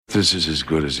This is as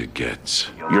good as it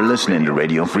gets. You're listening to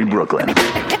Radio Free Brooklyn.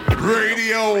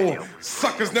 Radio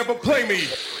suckers never play me.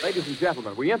 Ladies and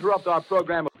gentlemen, we interrupt our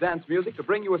program of dance music to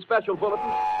bring you a special bulletin.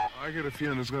 I get a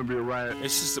feeling there's going to be a riot.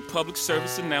 It's just a public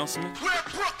service announcement. Where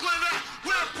Brooklyn at?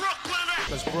 Where Brooklyn at?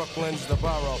 Because Brooklyn's the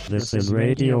borough. This is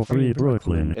Radio Free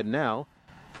Brooklyn. And now,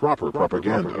 Proper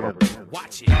propaganda.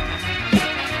 Watch it.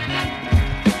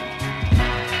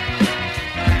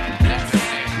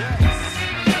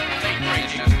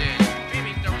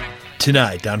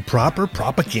 Tonight on Proper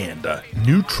Propaganda,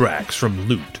 new tracks from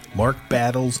Loot, Mark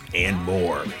Battles, and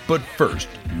more. But first,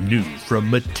 new from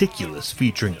Meticulous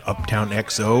featuring Uptown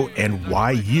XO and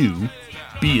YU,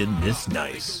 Being This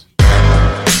Nice.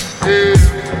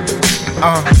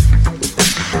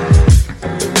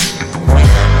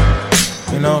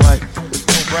 You know, like,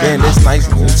 being this nice,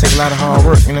 it take a lot of hard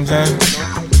work, you know what I'm saying?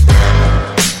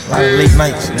 A lot of late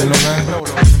nights, you know what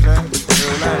I'm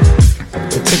saying?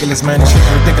 Meticulous, man, this shit's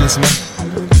ridiculous, man.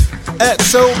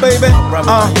 XO, baby,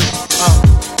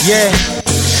 yeah.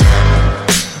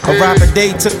 A rapper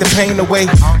day took the pain away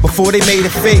before they made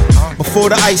it fake, before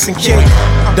the ice and cake.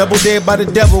 Double dared by the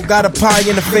devil, got a pie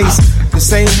in the face. The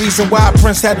same reason why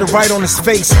Prince had to write on his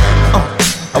face.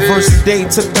 A verse a day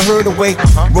took the hurt away,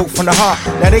 wrote from the heart.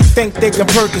 Now they think they can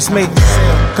purchase me.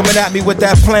 Coming at me with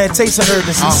that plantation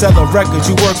urgency, selling records,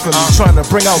 you work for me, trying to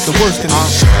bring out the worst in me.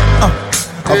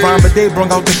 A rhyme a day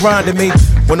brought out the grind in me.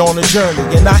 Went on a journey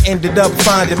and I ended up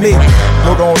finding me.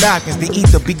 Wrote on Atkins, the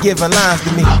ether be giving lines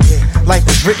to me. Life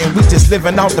is written, we just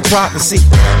living out the prophecy.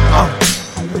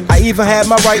 I even had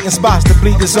my writing spots to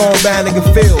bleed this on Bannigan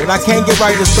Field. I can't get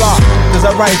writer's block, cause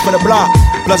I write for the block.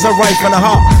 Plus I write from the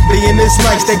heart. Being this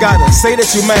nice, they gotta say that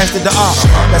you mastered the art.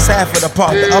 That's half of the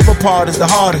part, the other part is the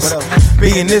hardest.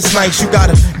 Being this nice, you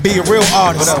gotta be a real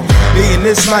artist. Being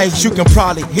this nice, you can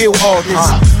probably heal all this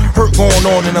hurt going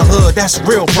on in the hood, that's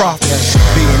real profit.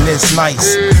 Being this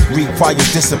nice require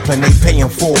discipline. They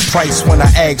paying full price when I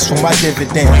ask for my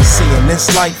dividends. Seeing this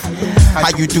life,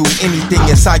 how you do anything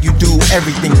is how you do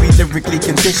everything. We lyrically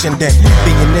conditioned that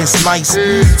being this nice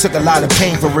took a lot of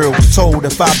pain for real. Told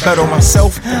if I bet on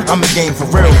myself, I'm a game for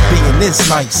real. Being this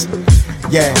nice,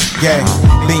 yeah,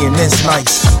 being this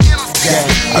nice.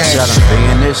 I tell them,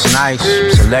 being this nice,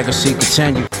 it's a legacy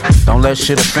continue. Don't let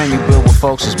shit offend you, build with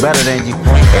folks that's better than you.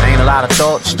 It ain't a lot of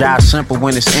thoughts, job simple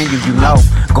when it's in you, you know.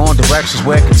 Going directions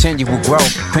where continue will grow.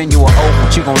 Pin you an oath,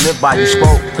 but you gon' live by you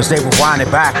spoke. Cause they rewind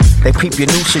it back. They peep your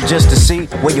new shit just to see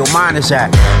where your mind is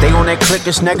at. They on that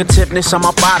cliquish negativeness, I'm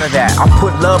up out of that. I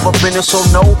put love up in it, so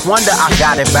no wonder I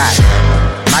got it back.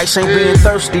 Nice ain't being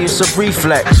thirsty, it's a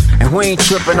reflex. And we ain't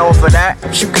tripping off of that,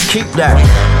 you can keep that.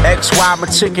 XY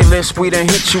meticulous, we done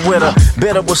hit you with a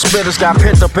bitter with spitters, got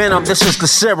pent up in them. This is the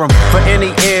serum for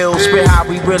any ill. Spit how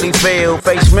we really feel.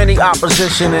 Face many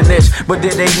opposition in this, but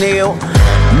did they kneel?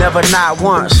 Never, not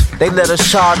once. They let us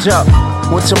charge up.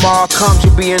 When tomorrow comes,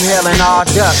 you'll be inhaling our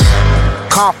dust.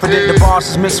 Confident the boss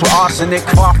is mixed with arsenic.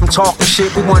 Far from talking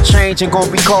shit, we want change and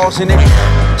gon' be causing it.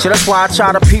 So that's why I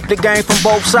try to peep the game from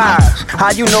both sides.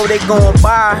 How you know they gon'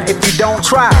 buy if you don't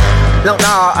try? No,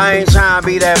 I ain't trying to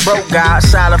be that broke guy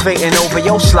salivating over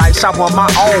your slice. I want my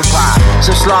own pie.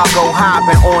 Since Largo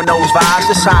hopping on those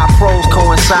vibes, this how pros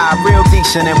coincide real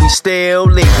decent and we still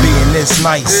leave. Being this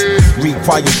nice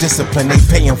require discipline. They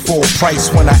paying full price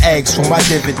when I ask for my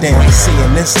dividends.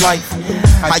 Seeing this life,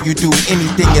 how you do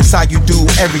anything is how you do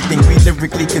everything. We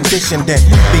lyrically conditioned that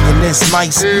being this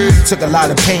nice took a lot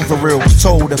of pain for real.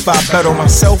 Told if I bet on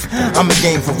myself, I'm a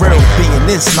game for real. Being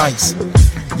this nice,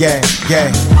 yeah,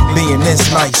 being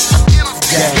this nice,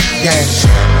 yeah.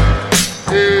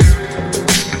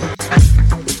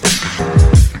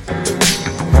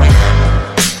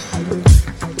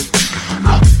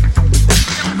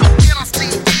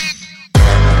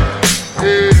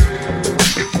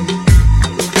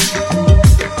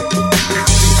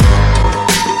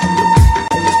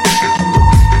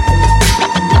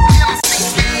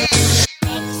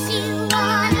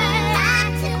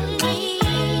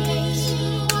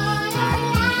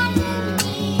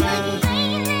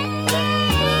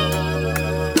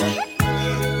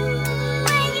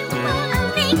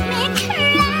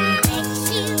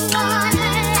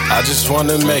 I just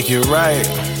wanna make it right,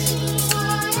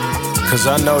 cause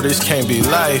I know this can't be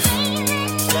life.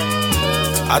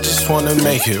 I just wanna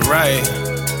make it right,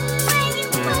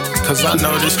 cause I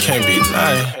know this can't be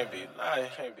life.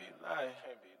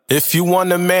 If you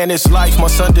want a man, this life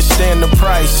must understand the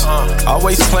price.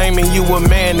 Always claiming you a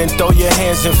man and throw your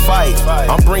hands and fight.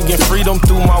 I'm bringing freedom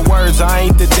through my words, I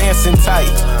ain't the dancing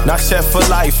type. Not set for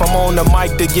life, I'm on the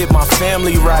mic to get my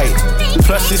family right.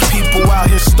 Plus there's people out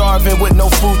here starving with no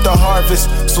food to harvest.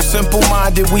 So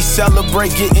simple-minded, we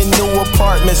celebrate getting new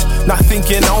apartments. Not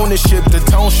thinking ownership, the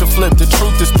tone should flip, the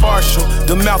truth is partial.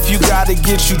 The mouth you gotta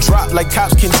get you dropped like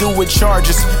cops can do with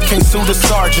charges. Can't sue the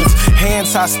sergeants,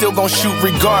 hands high, still gon' shoot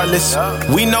regardless.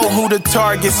 We know who the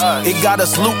targets, it got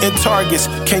us looting targets.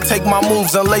 Can't take my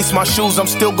moves, unlace my shoes, I'm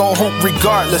still gon' hoop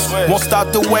regardless. Won't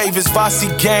stop the wave, it's Vasi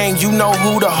gang, you know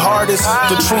who the hardest.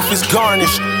 The truth is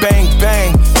garnished, bang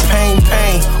bang, pain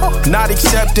pain. Not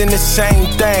accepting the same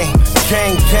thing,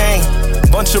 gang gang.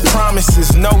 Bunch of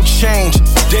promises, no change,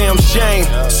 damn shame.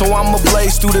 So I'ma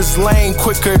blaze through this lane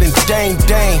quicker than Dane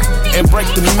Dane and break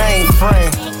the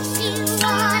mainframe.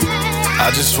 I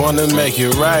just wanna make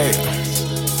it right,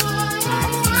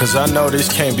 cause I know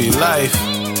this can't be life.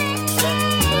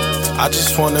 I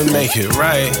just wanna make it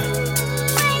right,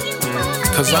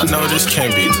 cause I know this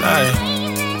can't be life.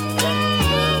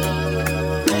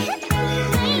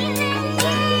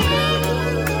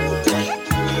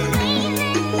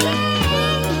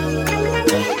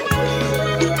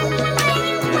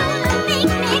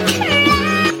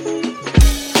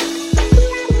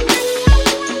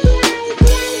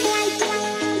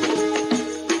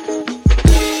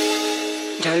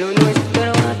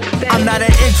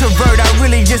 I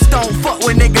really just don't fuck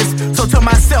with niggas. So to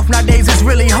myself nowadays it's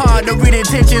really hard to read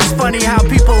intentions. Funny how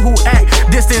people who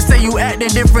act distant say you acting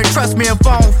different. Trust me, if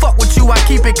I don't fuck with you, I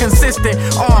keep it consistent.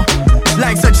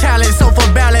 Life's a challenge, so for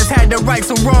balance had to right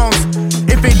some wrongs.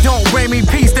 If it don't bring me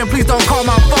peace, then please don't call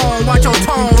my phone. Watch your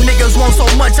tone, niggas want so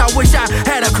much, I wish I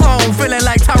had a clone. Feeling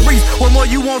like Tyrese, what more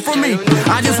you want from me?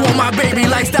 I just want my baby,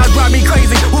 lifestyle drive me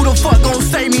crazy. Who the fuck gon'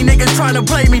 save me? Niggas tryna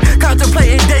play me,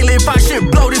 contemplating daily if I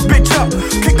should blow this bitch up.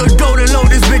 Kick a door and load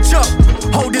this bitch up.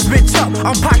 Hold this bitch up,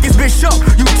 I'm pockets bitch up.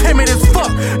 You timid as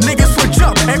fuck, niggas switch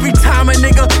up. Every time a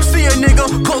nigga see a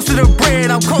nigga close to the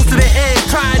bread, I'm close to the edge.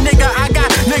 Try a nigga, I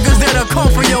got niggas that'll come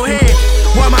for your head.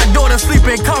 While my daughter sleep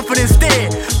in comfort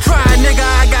instead. Try a nigga,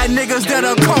 I got niggas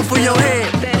that'll come for your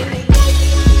head.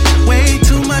 Way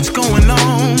too much going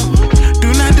on,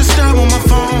 do not disturb on my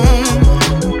phone.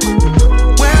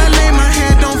 Where I lay my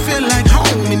head don't feel like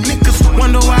home, and niggas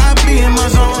wonder why I be in my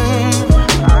zone.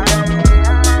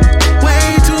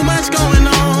 Way too much going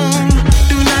on,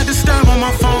 do not disturb on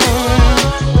my phone.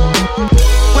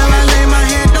 Where I lay my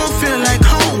head don't feel like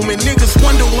home, and niggas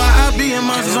wonder why I be in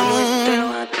my zone.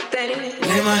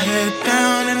 Lay my head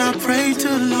down and I pray to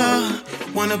Allah.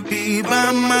 Wanna be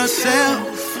by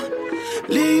myself.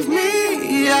 Leave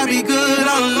me, I'll be good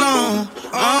all alone.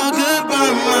 All good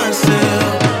by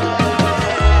myself.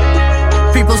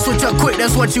 People switch up quick,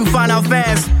 that's what you find out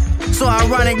fast. So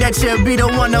ironic that you'll be the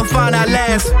one to find out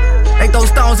last. They throw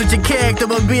stones at your character,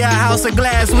 but be a house of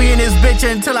glass. We in this bitch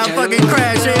until I fucking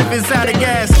crash, or if it's out of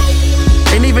gas.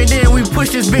 And even then we push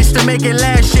this bitch to make it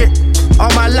last shit. All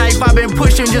my life I've been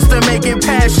pushing just to make it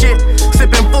past shit.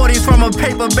 Sipping 40s from a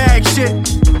paper bag shit.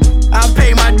 I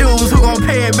pay my dues, who gon'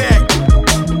 pay it back?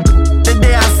 The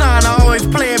day I sign, I always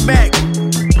play it back.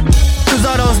 Cause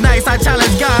all those nights I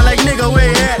challenge God like nigga where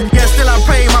you at? Yeah, still I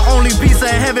pray my only piece of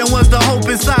heaven was the hope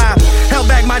inside. Held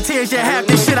back my tears, yeah, half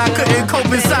this shit I couldn't cope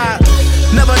inside.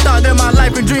 Never thought that my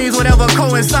life and dreams would ever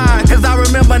coincide. Cause I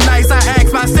remember nights I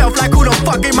asked myself like who the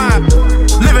fuck am I?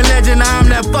 Living legend, I'm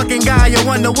that fucking guy, you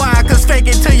wonder why? Cause fake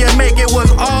it till you make it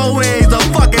was always a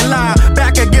fucking lie.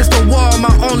 Back against the wall, my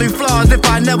only flaws if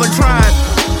I never tried.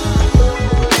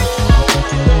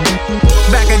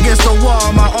 Back against the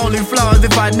wall, my only flaws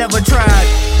if I never tried.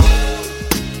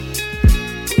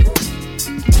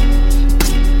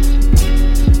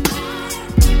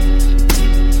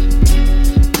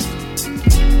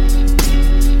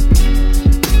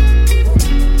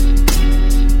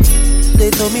 They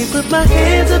told me put my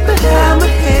hands up behind my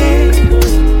head.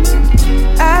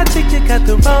 I think you got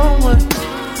the wrong one.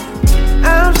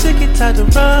 I'm sick and tired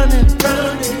of running.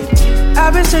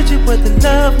 I've been searching where the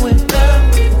love went.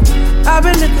 I've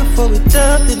been looking for a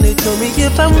dub. Then they told me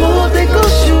if I move, they gon'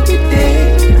 shoot me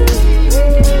dead.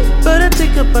 But I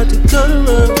think I'm about to go to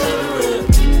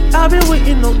run. I've been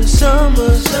waiting on the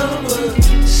summer.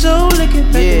 So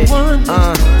looking back and wonder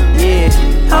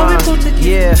how we gon' to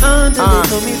get under.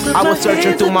 told me put I my was searching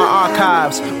hands through up my behind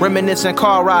archives, reminiscing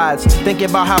car rides, thinking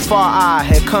about how far I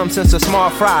had come since a small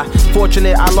fry.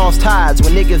 Fortunate I lost ties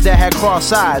with niggas that had crossed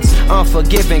sides.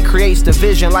 Unforgiving creates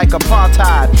division like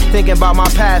apartheid. Thinking about my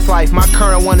past life, my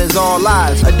current one is all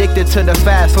lies. Addicted to the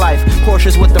fast life,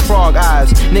 Porsches with the frog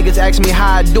eyes. Niggas ask me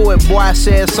how I do it, boy I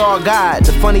say it's all God.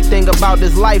 The funny thing about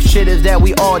this life shit is that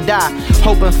we all die,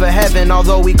 hoping for heaven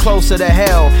although we closer to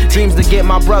hell. Dreams to get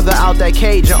my brother out that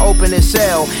cage and open his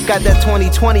cell. Got that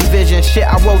 2020 vision, shit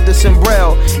I wrote this in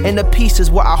Braille. And the piece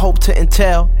is what I hope to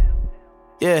entail.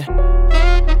 Yeah.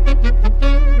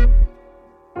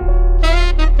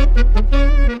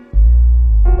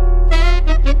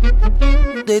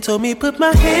 They told me put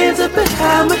my hands up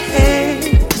behind my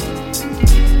head.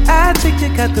 I think you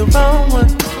got the wrong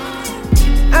one.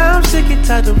 I'm sick and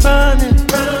tired of running.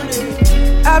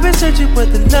 I've been searching where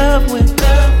the love went.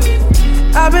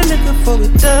 I've been looking for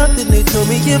it up. Then they told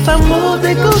me if I move,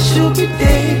 they gon' shoot me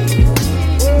dead.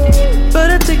 But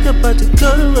I think I'm about to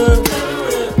go to run.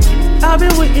 I've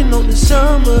been waiting on the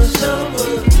summer.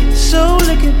 So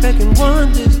looking back and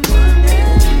wonders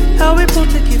how we both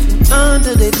take it from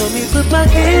under. They told me put my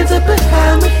hands up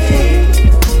behind my head.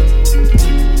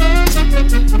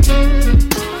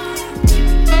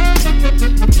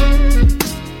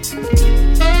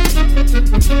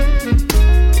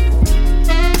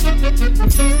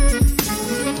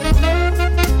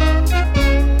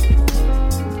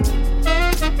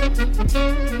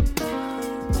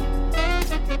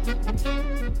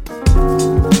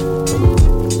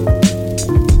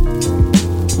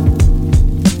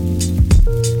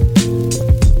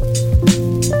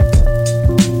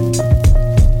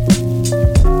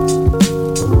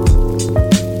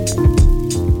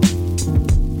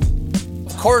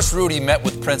 Of course, Rudy met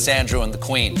with Prince Andrew and the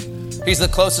Queen. He's the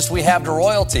closest we have to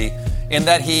royalty in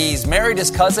that he's married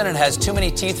his cousin and has too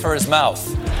many teeth for his mouth.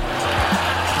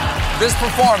 This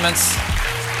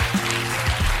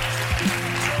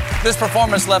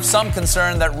performance left some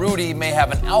concern that Rudy may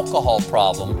have an alcohol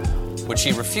problem, which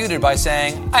he refuted by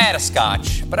saying, I had a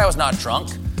scotch, but I was not drunk.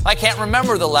 I can't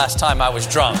remember the last time I was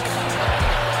drunk.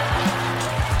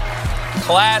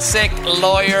 Classic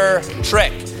lawyer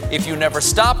trick. If you never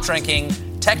stop drinking,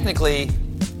 technically,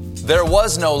 there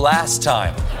was no last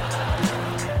time.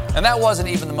 And that wasn't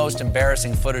even the most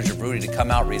embarrassing footage of Rudy to come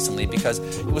out recently, because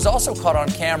he was also caught on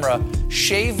camera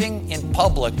shaving in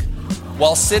public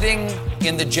while sitting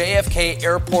in the JFK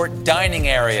airport dining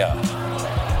area.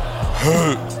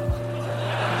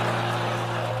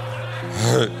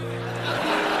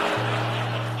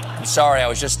 I'm sorry, I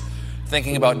was just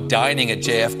thinking about dining at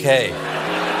JFK.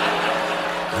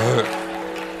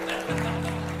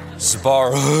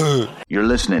 Spar. You're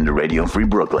listening to Radio Free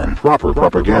Brooklyn. Proper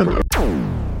propaganda.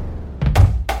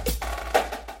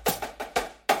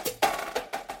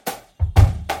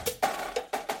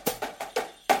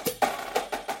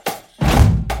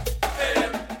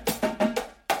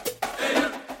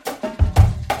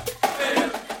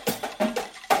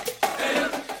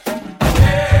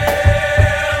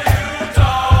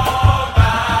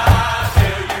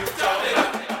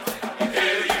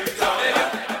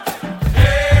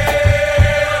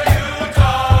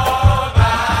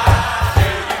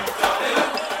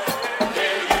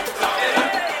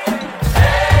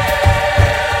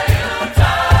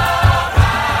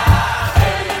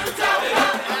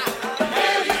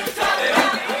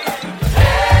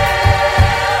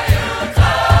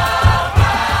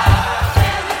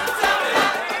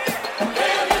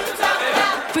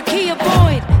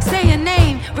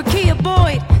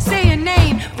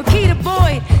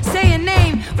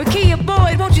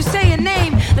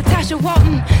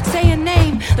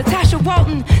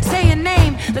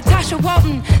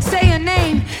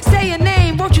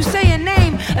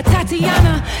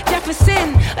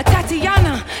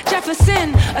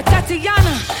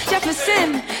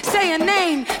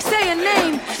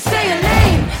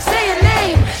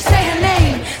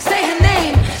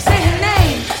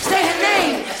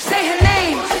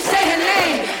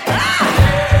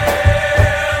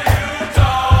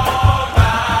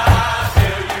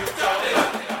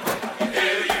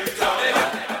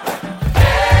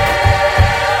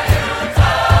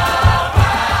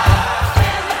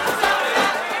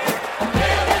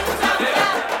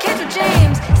 Kendra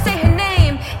James, say her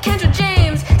name. Kendra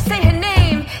James,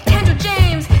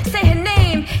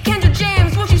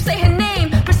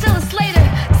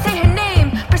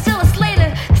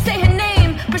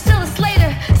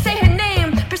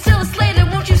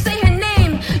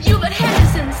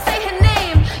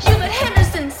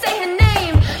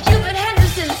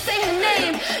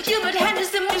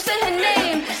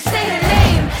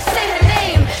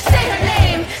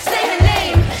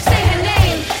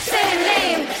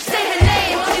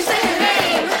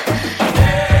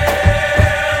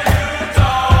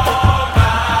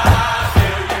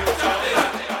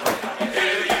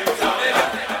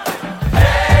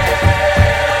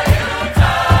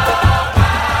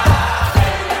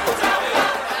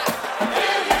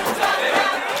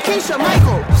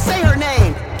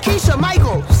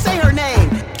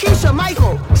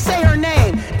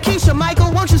 Keisha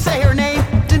Michael, won't you say her name?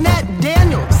 Danette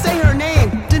Daniel, say her name.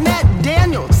 Danette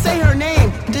Daniel, say her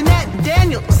name. Danette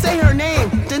Daniel, say her name.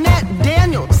 Danette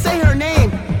Daniel, say her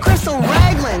name. Crystal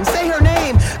Ragland, say her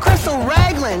name. Crystal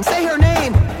Ragland, say her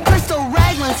name. Crystal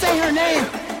Ragland, say her name.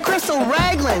 Crystal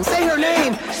Ragland, say her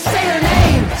name. Say her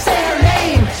name, say her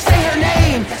name, say her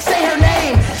name, say her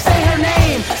name, say her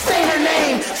name, say her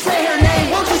name, say her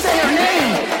name. Won't you say her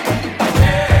name?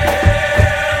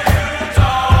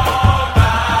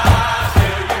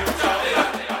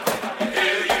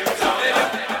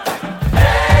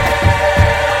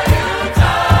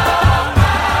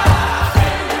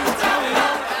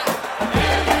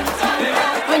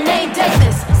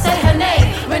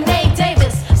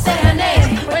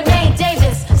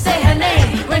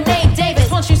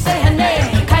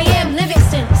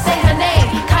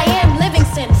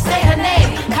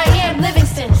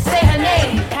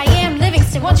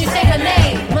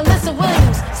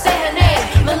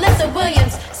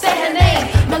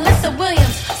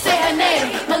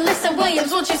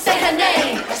 Won't you say her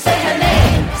name? Say her name, say her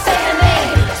name, say her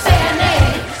name, say her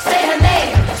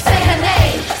name, say her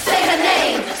name, say her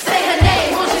name, say her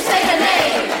name, won't you say her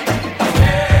name?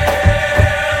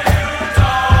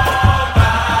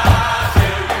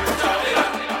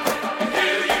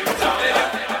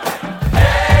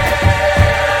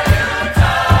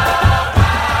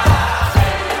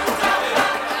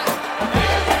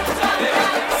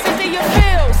 Cynthia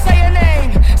Fields, say her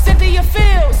name. Cynthia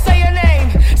Fields, say her name.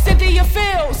 Cynthia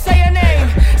Fields, say her name.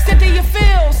 Cynthia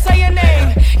Fields, say her name.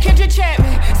 Kendra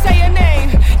Chapman, say her name.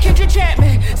 Kendra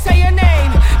Chapman, say her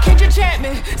name. Kendra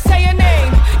Chapman, say her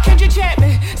name. Kendra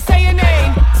Chapman, say her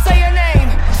name. Say her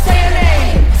name. Say her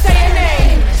name. Say her name.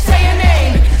 Say her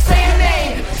name. Say her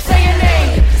name. Say her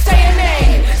name. Say her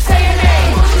name. Say her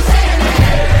name. Won't you say her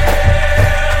name?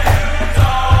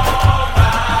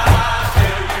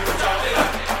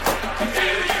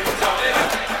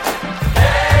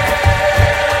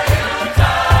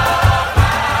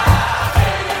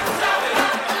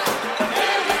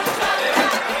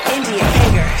 India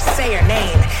Kager, say her name.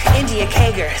 India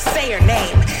Kager, say her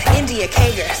name. India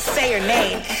Kager, say her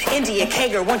name. India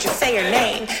Kager, won't you say her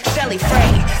name? Shelly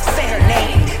Frey, say her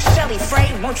name. Shelly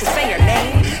Frey, won't you say her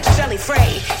name? Shelly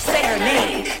Frey, say her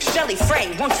name. Shelly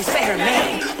Frey, won't you say her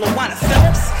name? Lawana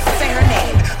Phillips, say her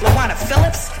name. Lawana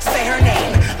Phillips, say her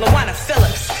name. Lawana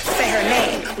Phillips, say her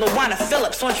name. Lawana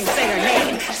Phillips, won't you say her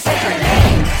name? Say her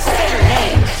name. Say her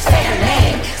name. Say her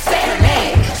name. Say her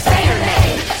name. Say her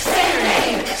name. Say her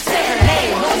name. Say her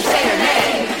name. Won't you say her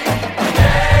name?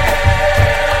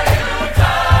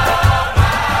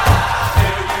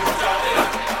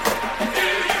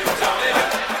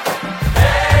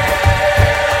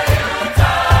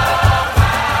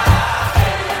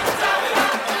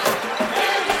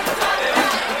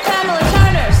 Pamela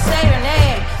Turner, say her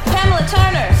name. Pamela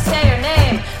Turner, say her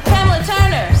name. Pamela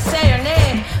Turner, say her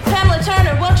name. Pamela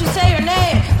Turner, won't you say her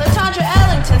name? Latondra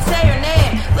Ellington, say her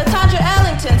name. Latondra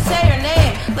Ellington, say her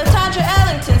name. Latondra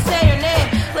Ellington, say her name.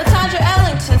 Latondra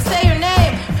Ellington, say her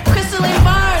name. Crystalline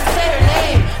Barnes, say her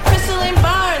name. Crystalline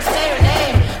Barnes, say her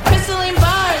name. Crystalline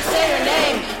Barnes, say her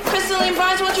name. Crystalline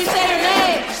Barnes, won't you say her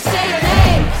name? Say her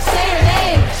name. Say her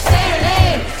name. Say her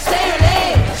name. Say her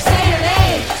name. Say her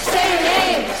name. Say her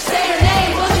name. Say her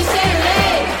name. Won't you say her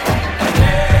name?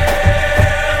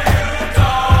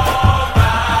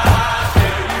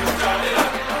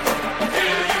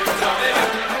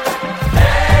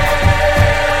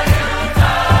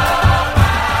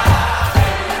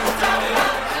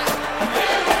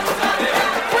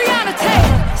 Breonna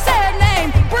Taylor, say her name.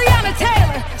 Breonna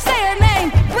Taylor, say her name.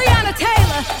 Breonna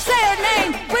Taylor, say her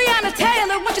name. Breonna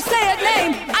Taylor, won't you say her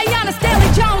name? Ayanna Stanley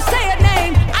Jones, say her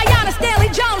name. Ayanna Stanley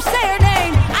Jones, say her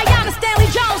name. Ayanna Stanley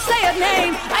Jones, say her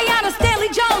name. Ayanna Stanley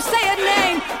Jones, say her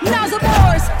name. Naza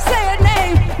Morris, say her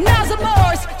name. Naza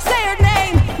Morris, say her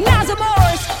name. Naza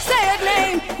Morris, say her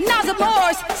name. Naza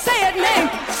Morris, say her name.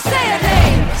 Say her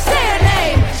name. Say her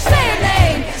name. Say her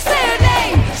name. Say her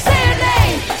name. Say her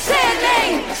name. Say her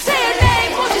name. Say her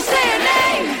name. Won't you say her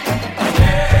name?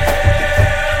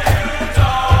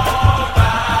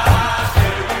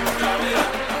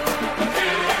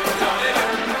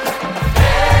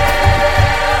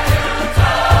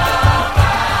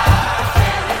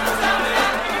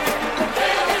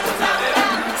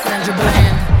 Sandra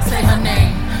Bland, say her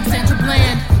name. Sandra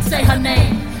Bland, say her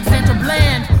name. Sandra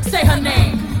Bland, say her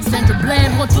name. Sandra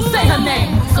Bland, won't you say her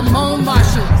name? Simone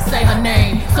Marshall, say her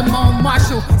name. Simone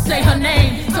Marshall, say her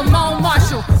name. Simone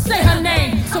Marshall, say her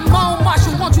name. Simone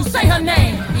Marshall, won't you say her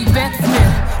name? Yvette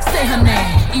Smith, say her name.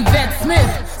 Yvette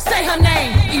Smith, say her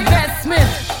name. Yvette Smith,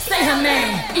 say her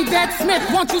name. Yvette Smith,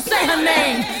 won't you say her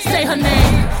name? Say her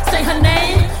name. Say her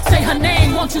name. Say her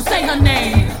won't you say her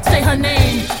name? Say her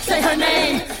name, say her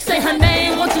name, say her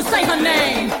name, won't you say her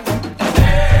name?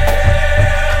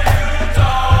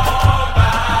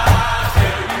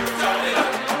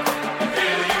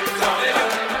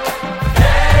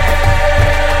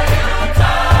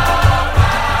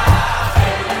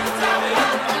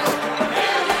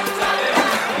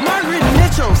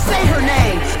 Say her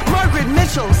name. Margaret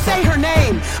Mitchell, say her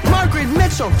name. Margaret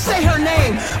Mitchell, say her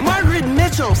name. Margaret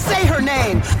Mitchell, say her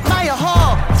name. Maya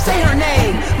Hall, say her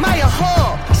name. Maya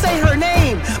Hall, say her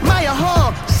name. Maya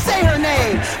Hall, say her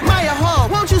name. Maya Hall,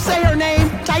 won't you say her name?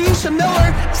 Taisha Miller,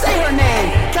 say her name.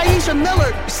 Taisha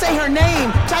Miller, say her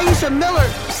name. Taisha Miller,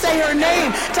 say her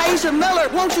name. Taisha Miller,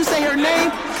 won't you say her name?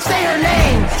 Say her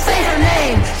name. Say her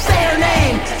name. Say her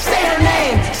name. Say her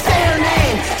name. Say her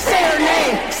name. Say her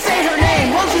name. Say her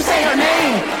name. Won't you say her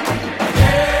name?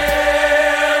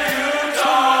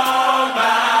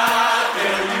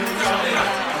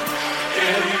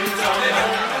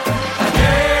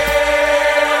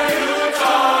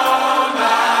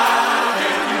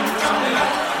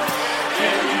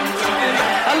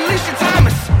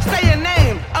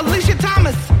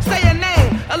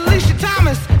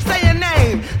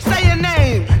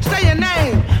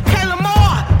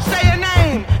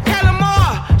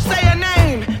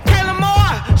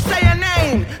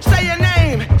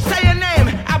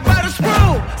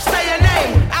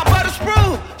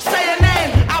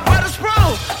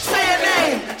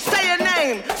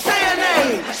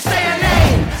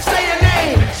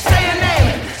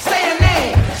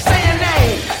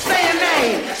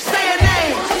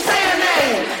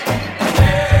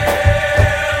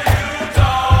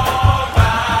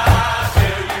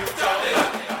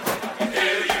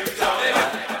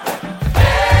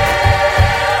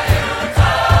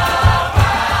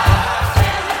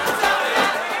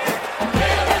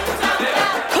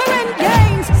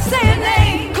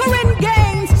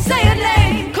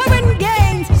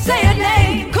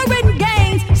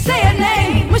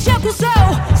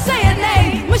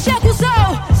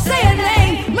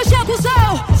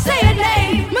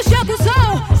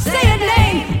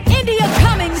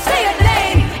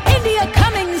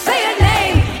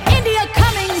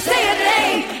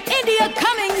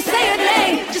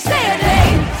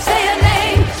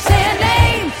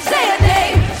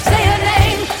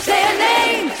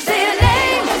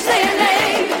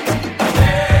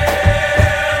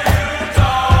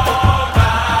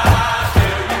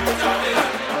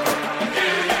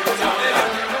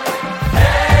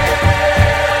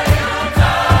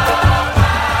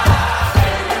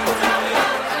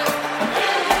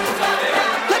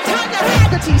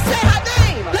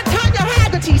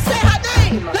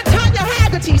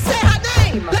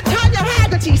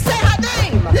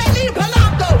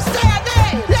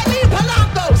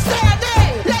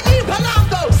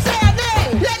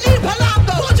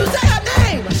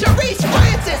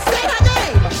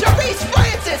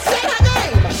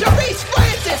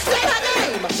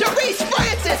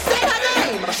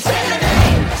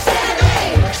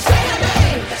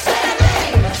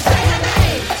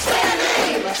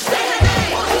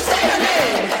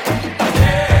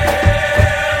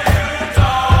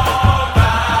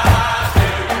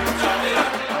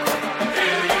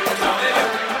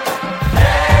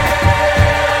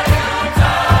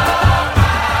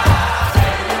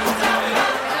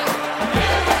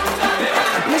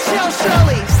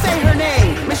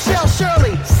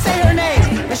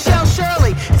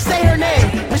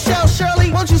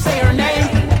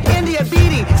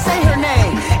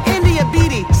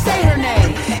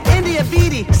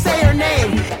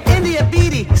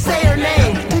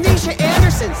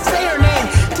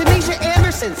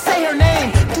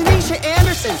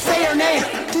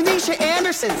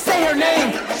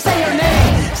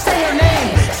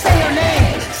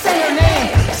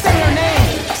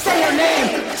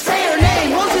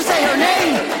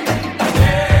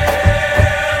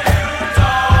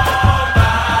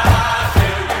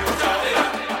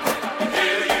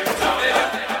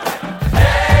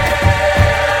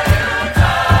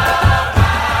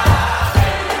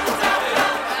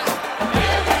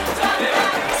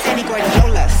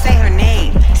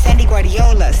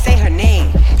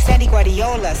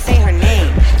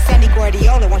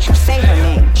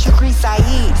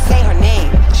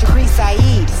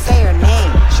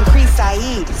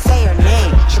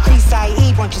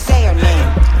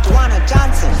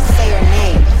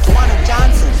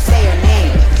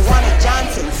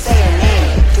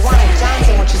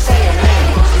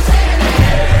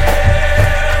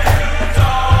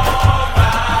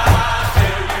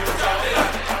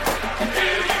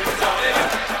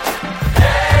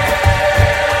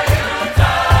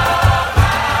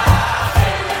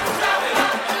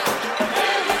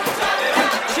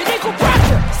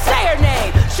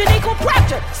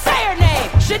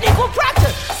 Shaniqua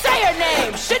Proctor, say her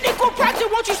name. Shaniqua Proctor,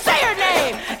 won't you say her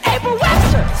name? April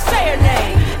Webster, say her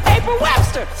name. April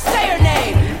Webster, say her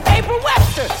name. April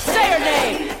Webster, say her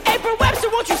name. April Webster,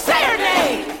 won't you say her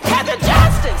name? Catherine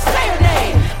Johnston, say her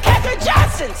name. Catherine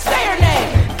Johnson, say her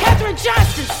name. Catherine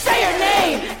Johnston, say her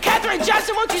name. Catherine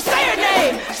Johnson, won't you say her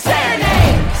name? Say her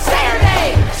name. Say her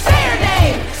name. Say her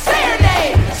name. Say her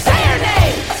name. Say her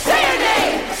name. Say her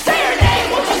name. Say her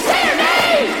name. Won't you say her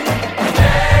name?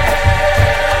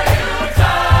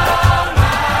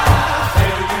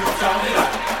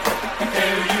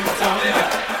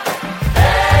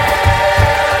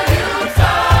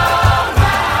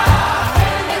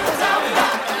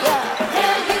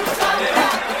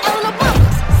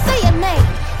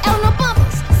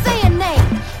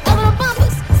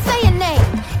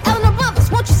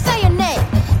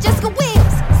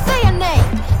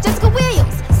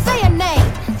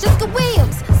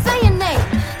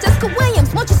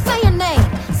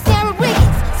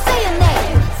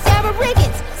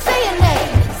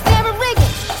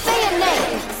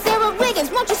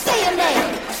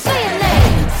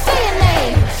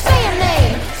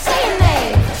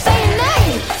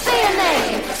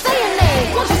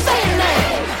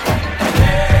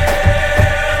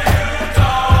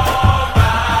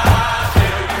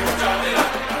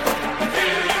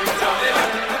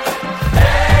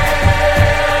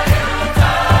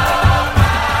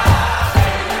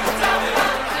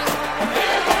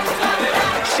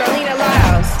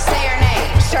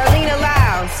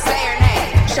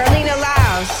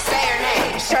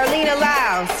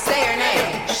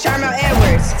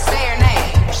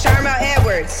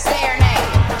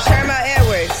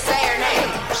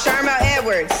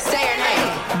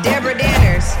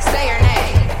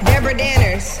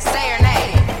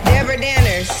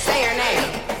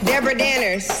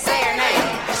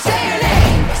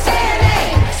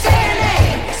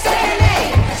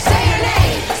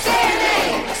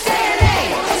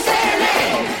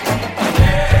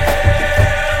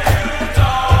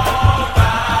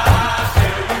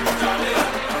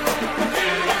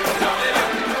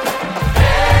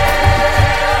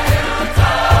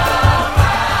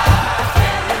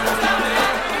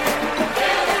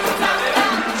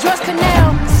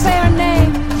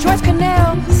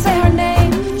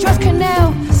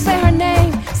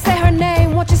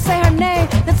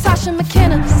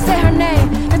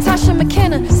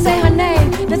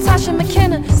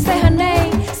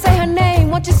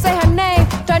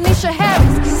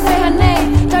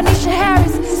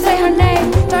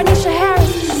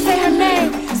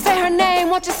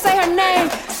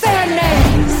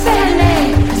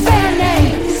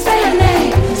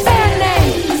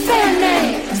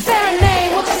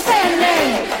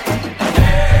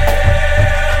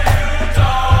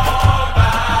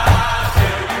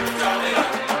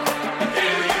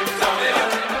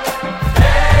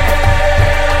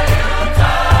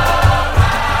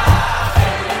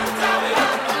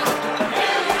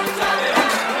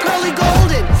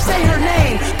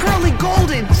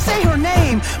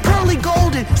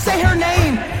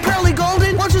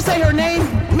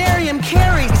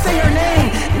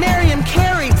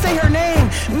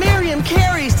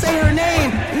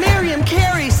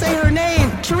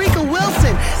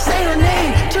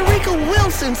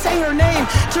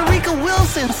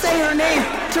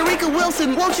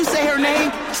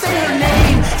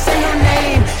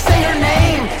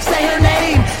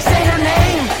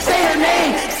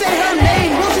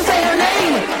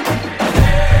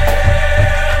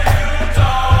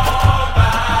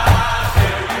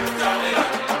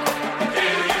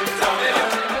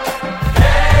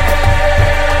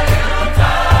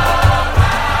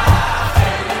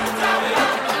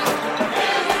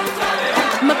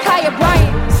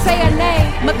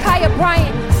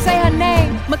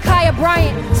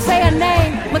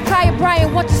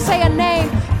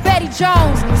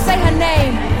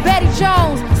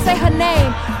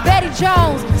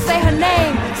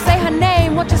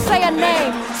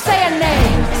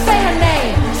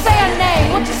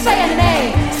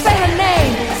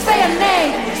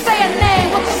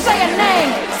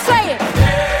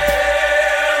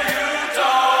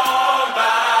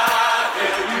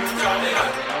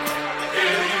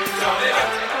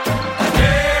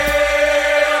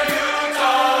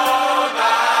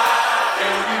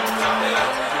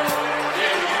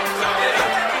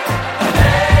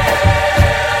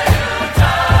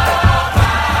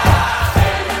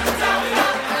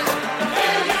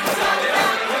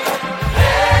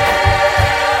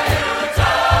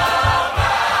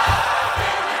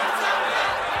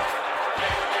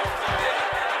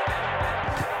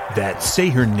 Say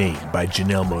Her Name by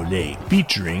Janelle Monáe,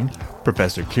 featuring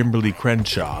Professor Kimberly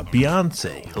Crenshaw,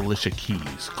 Beyonce, Alicia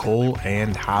Keys, Cole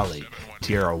and Holly,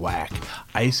 Tierra Whack,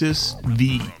 Isis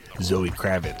V, Zoe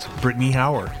Kravitz, Brittany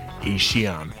Howard,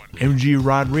 Aishion, MG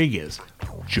Rodriguez,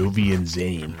 Jovian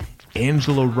Zane,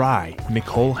 Angela Rye,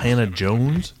 Nicole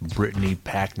Hannah-Jones, Brittany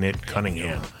Packnett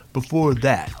Cunningham. Before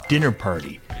that, Dinner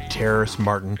Party, Terrace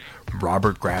Martin,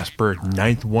 Robert Grasper,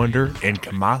 Ninth Wonder, and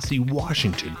Kamasi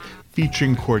Washington,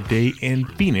 featuring Corday and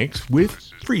Phoenix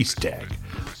with Freeze Tag.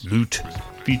 Loot,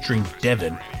 featuring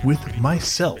Devin with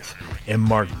Myself, and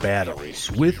Mark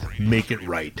Battles with Make It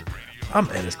Right. I'm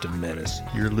Ennis the Menace.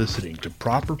 You're listening to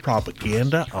Proper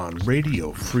Propaganda on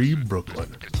Radio Free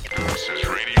Brooklyn. This is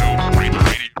Radio Free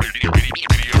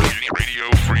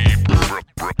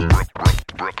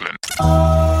Brooklyn.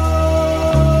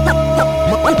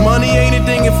 Money ain't a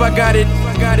thing if I got it.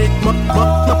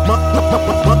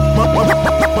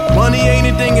 Money ain't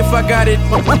a thing if I got it.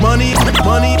 Money.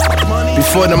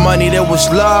 Before the money there was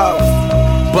love,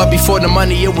 but before the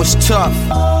money it was tough.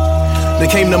 Then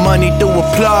came the money through a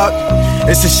plug.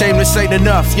 It's a shame this ain't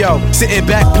enough, yo. Sitting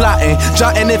back plotting,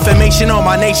 jotting information on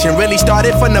my nation. Really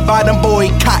started from the bottom, boy,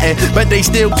 cotton. But they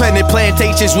still planting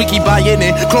plantations, we keep buying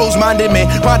in. Close-minded man,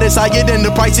 products higher than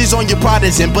the prices on your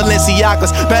Pradas and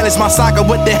Balenciagas. Balance my soccer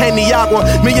with the Henny Aqua.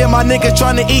 Me and my niggas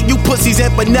trying to eat you pussies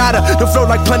empanada. The flow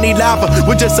like plenty lava,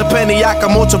 with just a penny I can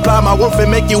multiply my worth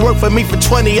and make you work for me for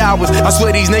 20 hours. I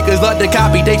swear these niggas love to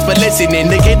copy, thanks for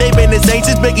listening. Nigga, they been the same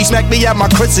since Biggie smacked me at my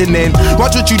christening.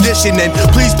 Watch what you dishing in,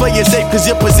 please play it safe, cause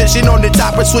your position on the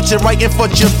top and switch it right in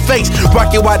front your face.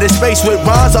 Rock it wide in space with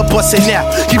rhymes, I'm busting now.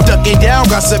 Keep ducking down,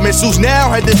 got some missiles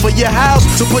now, headed for your house.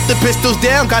 So put the pistols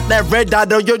down, got that red dot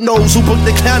on your nose. Who put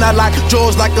the clown out like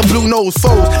jaws like a blue nose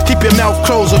foes? Keep your mouth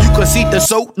closed or you can see the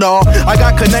soap, nah. I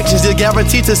got connections that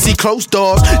guaranteed to see closed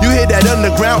doors. You hear that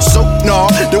underground soap, nah.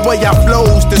 The way I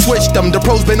flows, to switch them, the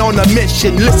pros been on a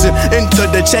mission. Listen, into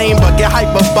the chamber, get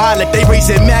hyperbolic. They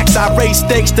raising max, I raise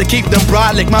stakes to keep them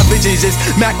brolic. My visions is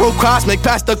macrocosmic,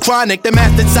 past the chronic. The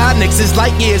master sonics is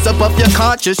light years above your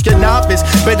conscious, your novice.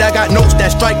 But I got notes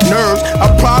that strike nerves.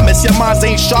 I promise your minds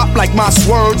ain't sharp like my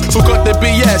swerves. So cut the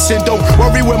BS and don't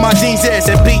worry where my jeans is.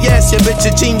 And PS, your bitch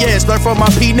a genius, learn from my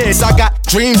penis. I got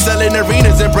dreams selling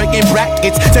arenas and breaking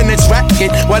brackets. Tennis racket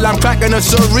while I'm cracking a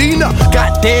Serena.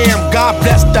 Goddamn, God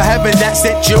bless the heaven that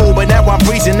sent you. But now I'm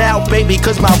freezing out, baby,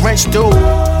 cause my rent's due.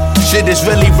 Shit is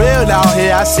really real out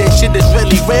here. I said shit is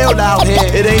really real out here.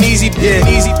 It ain't easy,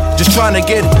 just trying to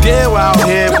get a deal out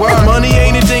here. Word. Money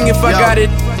ain't a thing if I got it.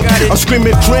 I'm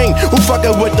screaming cream, who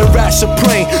fucking with the rat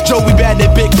supreme? Joey bad and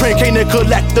big print, can't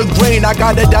collect the grain. I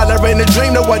got $1 in a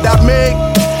dream, know what I mean?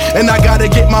 And I gotta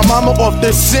get my mama off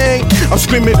the scene. I'm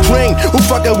screaming cream, who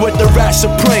fucking with the rat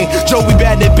supreme? Joey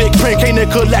bad and big print, can't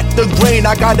collect the grain.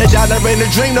 I got $1 in a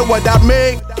dream, know what I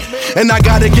mean? And I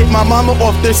gotta get my mama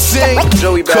off the scene.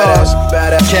 Joey badass,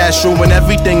 cash ruin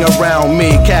everything around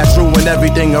me. Cash ruin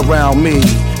everything around me.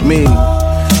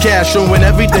 Cash ruin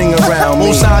everything around me.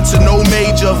 On sign to no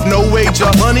major, no wager.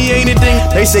 Money ain't a thing.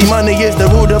 They say money is the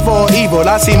root of all evil.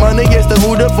 I see money is the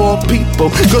root of all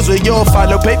people. Cause we all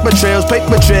follow paper trails.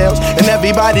 And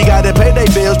everybody gotta pay their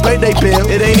bills,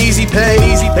 It ain't easy,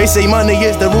 They say money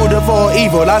is the root of all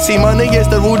evil. I see money is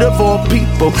the root of all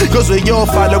people. Cause we all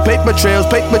follow paper trails.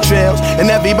 And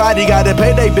everybody gotta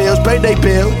pay their bills,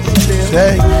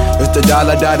 Hey, it's the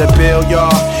dollar bill,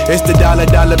 y'all. It's the dollar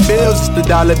bills. It's the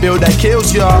dollar bill that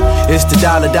kills y'all. It's the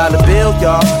dollar bill,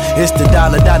 y'all. It's the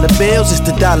dollar bills. It's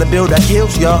the dollar bill that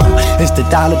kills y'all. It's the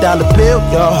dollar bill,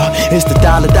 y'all. It's the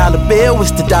dollar bill.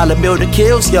 It's the dollar bill that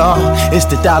kills y'all. It's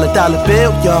the dollar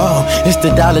bill, y'all. It's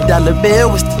the dollar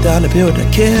bill. It's the dollar bill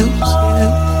that kills.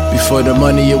 Before the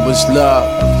money it was love,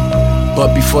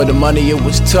 but before the money it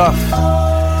was tough.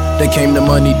 Then came the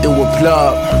money through a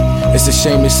plug. It's a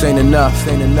shame this ain't enough.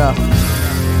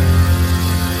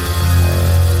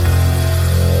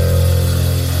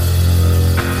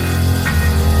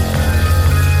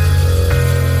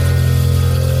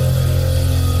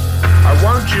 I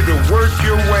want you to work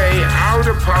your way out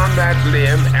upon that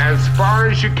limb as far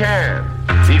as you can.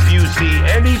 If you see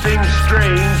anything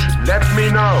strange, let me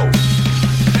know.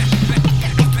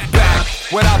 Back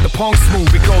without the punk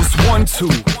move, it goes 1, 2.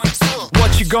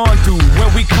 What you gon' do when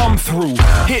we come through?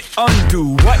 Hit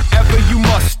undo, whatever you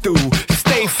must do.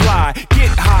 Stay fly,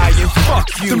 get high, and fuck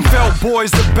you. Them felt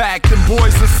boys are back, them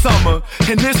boys are summer.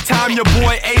 And this time your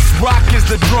boy Ace Rock is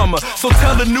the drummer. So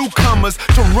tell the newcomers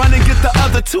to run and get the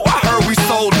other two. I heard we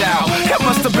sold out, it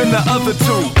must have been the other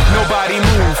two. Nobody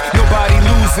moves, nobody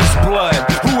loses blood.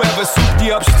 Whoever souped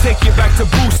you up should take you back to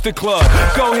Booster Club.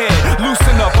 Go ahead,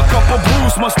 loosen up, a couple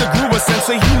brews must have grew a sense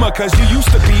of humor, cause you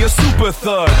used to be a super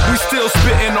thug. We still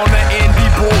spitting on that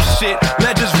indie bullshit.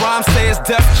 Legends rhyme say it's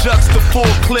Def Jux the full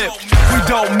clip. We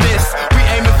don't miss, we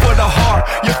aiming for the heart.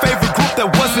 Your favorite group that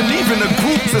wasn't even a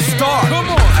group to start. Come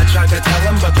on. I tried to tell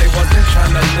them, but they wasn't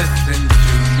trying to listen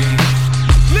to me.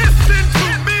 Listen to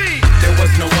me. There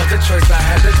was no other choice, I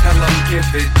had to tell them, give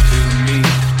it to me.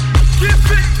 Give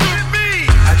it to me.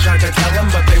 I tried to tell them,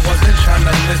 but they wasn't trying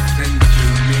to listen to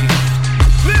me.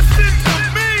 Listen to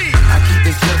me. I keep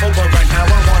it civil, but right now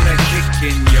I wanna kick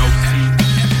in your teeth.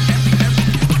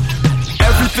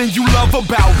 Everything you love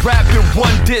about rap in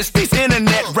one disc. These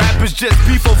internet rappers just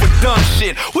beef over dumb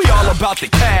shit. We all about the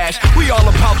cash, we all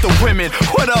about the women.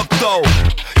 What up though?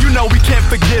 You know we can't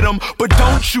forget them, but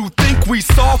don't you think we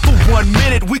saw for 1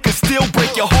 minute we could still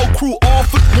break your whole crew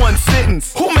off with one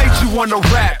sentence? Who made you wanna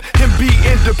rap and be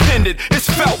independent? It's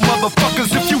felt,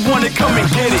 motherfuckers, if you want it, come and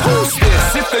get it. Who's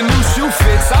this? If the new shoe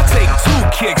fits, I'll take 2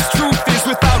 kicks. Truth is,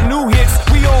 without new hits,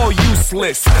 we all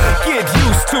useless. Get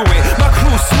used to it, my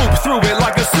crew swoop through it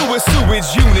like a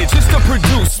sewage unit just to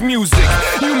produce music.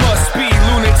 You must be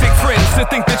lunatic friends to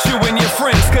think that you and your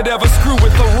friends could ever screw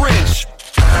with a wrench.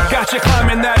 Got you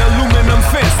climbing that aluminum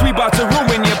fence. We about to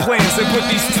ruin your plans and put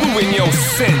these 2 in your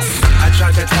sense. I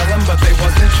tried to tell them, but they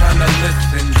wasn't trying to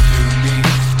listen to me.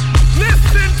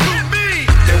 Listen to me.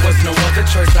 There was no other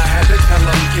choice, I had to tell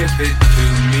them, give it to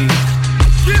me.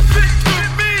 Give it to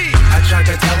me. I tried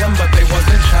to tell them, but they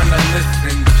wasn't trying to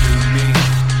listen to me.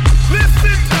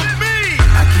 Listen to me.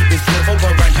 I keep it civil,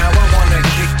 but right now I wanna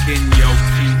kick in your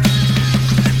teeth.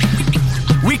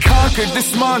 We conquered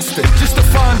this monster just to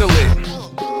fondle it.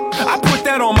 I put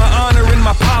that on my honor and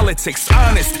my politics.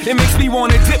 Honest, it makes me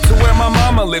wanna dip to where my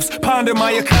mama lives. Ponder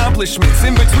my accomplishments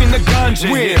in between the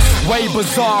ganja. We're way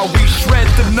bizarre, we shred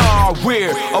the gnar.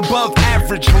 We're above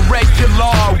average,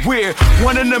 regular. We're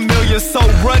 1 in a million, so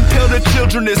run till the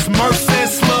children is Merce and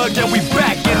Slug, and we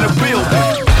back in the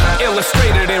building.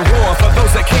 Illustrated in raw, for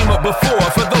those that came up before,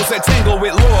 for those that tangle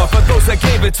with law, for those that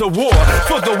gave it to war,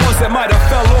 for the ones that might have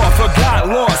fell off or got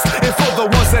lost, and for the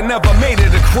ones that never made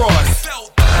it across.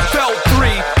 Felt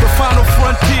 3, the final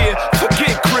frontier.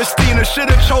 Forget Christina,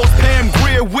 should've chose Pam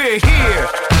Grier. We're here,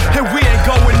 and we ain't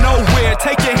going nowhere.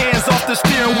 Take your hands off the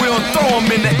steering wheel and throw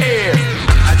them in the air.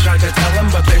 I tried to tell them,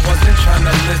 but they wasn't trying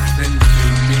to listen to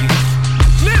me.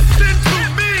 Listen to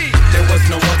me. There was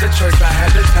no other choice, I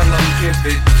had to tell them, give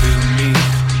it to me.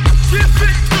 Give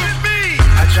it to me.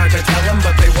 I tried to tell them,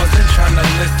 but they wasn't trying to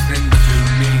listen to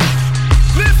me.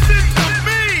 Listen to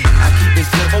me. I keep it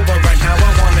civil, but right now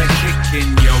I wanna kick in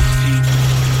your teeth.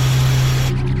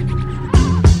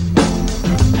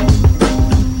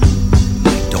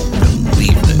 Don't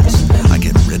believe this. I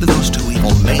get rid of those 2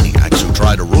 evil maniacs who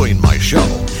try to ruin my show,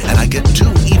 and I get 2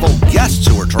 evil guests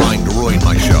who are trying to ruin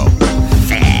my show.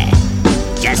 Fair.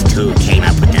 Just who came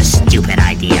up with the stupid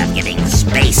idea of giving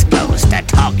Space Ghost a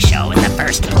talk show in the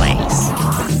first place?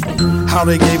 How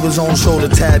they gave his own show to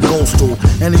Tad Ghostal.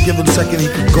 Any given second he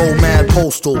could go mad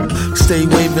postal. Stay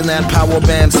waving that power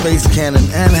band space cannon,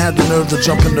 and had the nerve to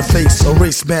jump in the face.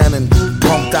 Erase Bannon,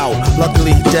 pumped out,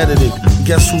 luckily he deaded it.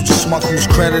 Guess who's the schmuck who's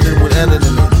credited with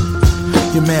editing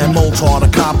it? Your man Motar, the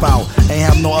cop out, ain't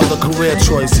have no other career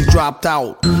choice, he dropped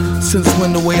out. Since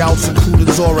when the way outs included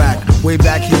Zorak? Way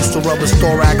back he used to rub his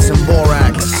thorax and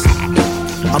borax.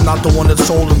 I'm not the one that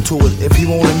sold him to it. If he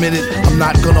won't admit it, I'm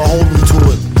not gonna hold him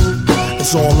to it.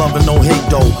 It's all love and no hate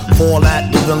though. For all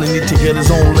that, the villain need to get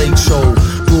his own late show.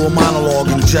 Do a monologue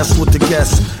and jest with the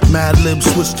guests. Mad Lib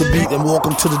switch the beat and walk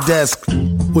him to the desk.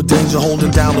 With Danger holding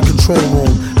down the control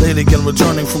room. Later again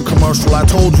returning from commercial, I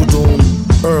told you Doom.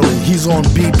 Early, he's on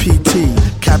BPT.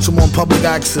 Catch him on public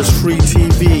access, free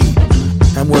TV.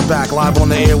 And we're back live on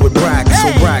the air with Brack.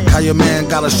 So Brack, how your man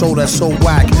got a show that's so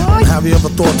whack? Have you ever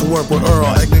thought to work with Earl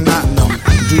Egnaton?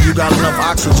 Do you got enough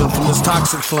oxygen from this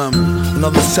toxic phlegm?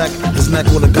 Another sec, his neck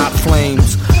would've got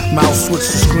flames. Mouse switched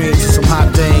the screen to some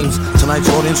hot dames. Tonight's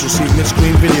audience received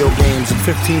mid-screen video games and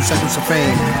 15 seconds of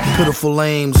fame. Pitiful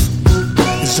lames.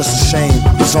 It's just a shame.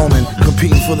 Zoning,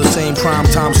 competing for the same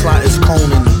primetime slot as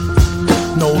Conan.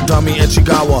 No dummy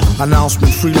Echigawa.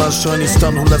 Announcement, free lunch to any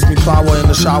stunt who lets me flower in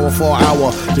the shower for an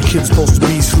hour. The kid's supposed to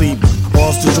be asleep.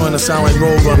 Boss to join the sound like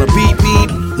Roadrunner. Beat,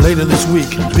 beat. Later this week,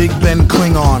 Big Ben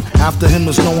Klingon. After him,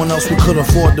 there's no one else we could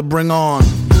afford to bring on.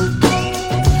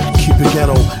 Keep it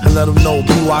ghetto and let them know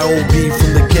BYOB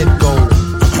from the get-go.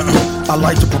 I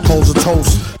like to propose a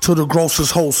toast to the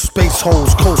grossest host, space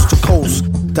hoes, coast to coast.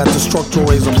 That destructor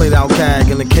razor played out gag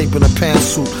in a cape and a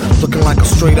pantsuit, looking like a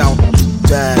straight out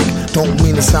dag. Don't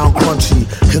mean to sound crunchy.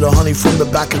 Hit a honey from the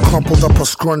back and crumpled up a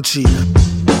scrunchie.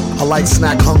 A light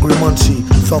snack, hungry munchie.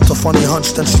 Felt a funny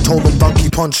hunch, then she told him donkey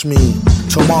punch me.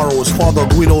 Tomorrow is Father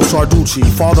Guido Sarducci,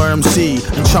 Father MC,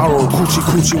 and Charo Coochie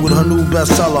Coochie with her new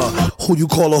bestseller, Who You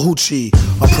Call a Hoochie.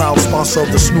 A proud sponsor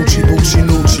of the Snoochie Boochie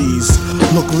Noochies.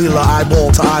 Look Leela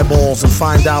eyeball to eyeballs and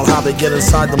find out how they get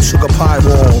inside them sugar pie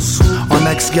balls. Our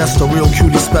next guest, a real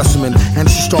cutie specimen, and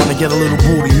she's starting to get a little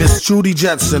booty. Miss Judy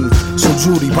Jetson. So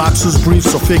Judy, boxers,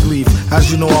 briefs, or fig leaf.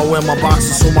 As you know, I wear my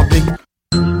boxers, so my big...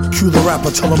 Cue the rapper,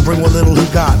 tell him bring what little he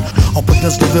got. Up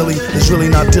against the Billy, it's really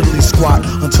not diddly squat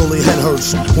until their head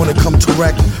hurts. When it come to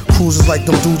wreck, cruises like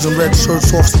them dudes in red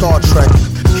shirts off Star Trek.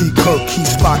 He Kirk, he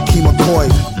Spock, he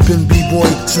McCoy. Been B-boy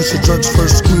since your jerk's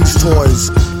first squeeze toys.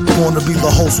 Born to be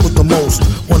the host with the most.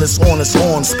 When it's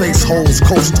on, space holes,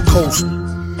 coast to coast.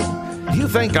 You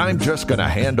think I'm just gonna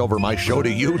hand over my show to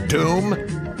you, Doom?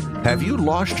 Have you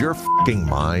lost your f***ing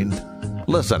mind?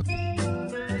 Listen,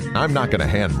 I'm not gonna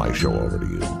hand my show over to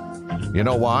you. You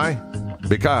know why?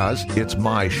 Because it's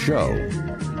my show.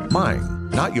 Mine,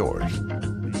 not yours.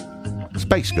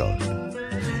 Space Ghost.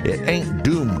 It ain't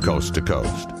Doom coast to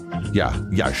coast.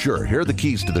 Yeah, sure. Here are the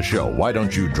keys to the show. Why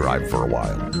don't you drive for a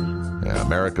while? Yeah,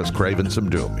 America's craving some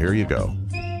Doom. Here you go.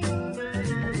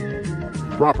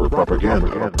 Proper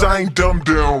propaganda. Dang dumb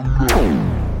down.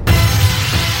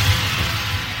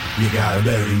 You gotta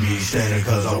bury me standing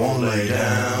cause I won't lay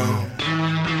down.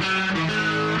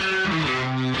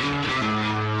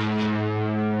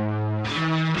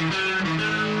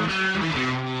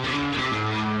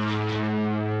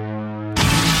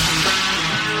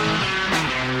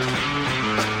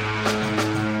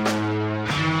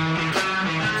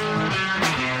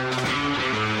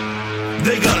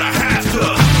 They gonna have to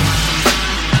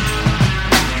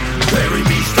bury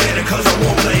me standing cause I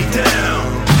won't lay down.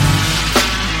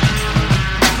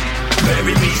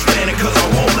 Bury me standing cause I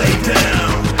won't lay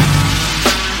down.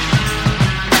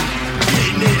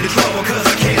 Getting into trouble cause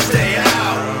I can't stay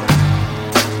out.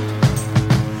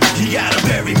 You gotta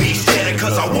bury me standing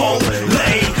cause I won't lay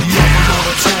down. I'm on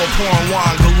a tour pouring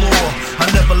wine galore. I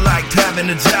never liked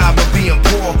having a job or being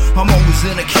poor. I'm always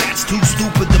in a catch, too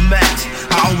stupid to match.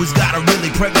 I always got a really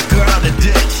pregnant girl to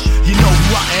ditch. You know who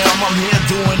I am, I'm here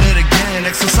doing it again.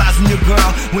 Exercising your girl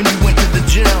when you went to the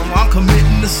gym. I'm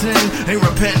committing the sin, ain't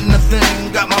repenting a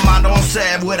thing. Got my mind on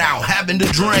salve without having to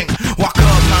drink. Walk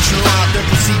up nonchalant, then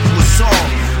proceed to assault.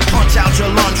 Punch out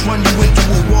your lunch, run you into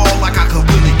a wall like I could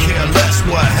really care less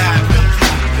what happened.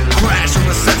 Crash a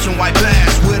reception, wipe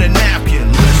ass with a napkin.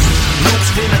 Listen,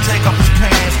 Luke's finna take off his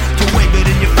pants to wave it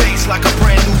in your face like a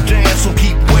brand new dance, so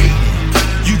keep waiting.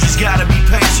 You just gotta be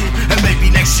patient, and maybe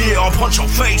next year I'll punch your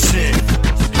face in.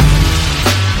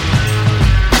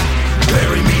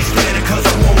 Bury me standing cause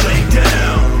I won't lay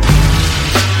down.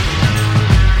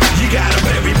 You gotta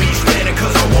bury me standing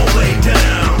cause I won't lay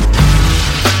down.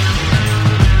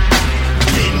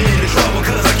 Getting into trouble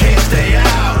cause I can't stay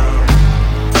out.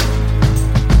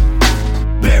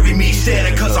 Bury me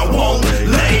standing cause I won't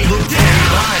lay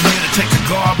down. I ain't here to take the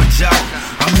garbage out.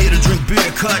 I'm here to drink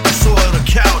beer, cut and soil the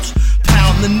couch.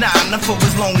 The nine, not for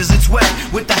as long as it's wet.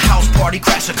 With the house party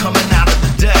crasher coming out of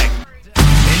the deck.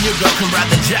 And your girl can ride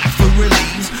the jack for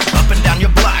release. Up and down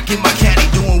your block in my caddy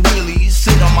doing wheelies.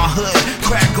 Sit on my hood,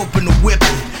 crack open the whip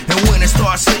it. And when it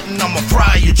starts hitting, I'ma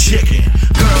fry your chicken.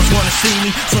 Girls wanna see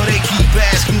me, so they keep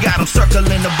asking. Got them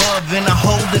circling above in a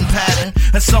holding pattern.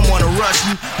 And someone to rush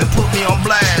me and put me on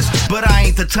blast. But I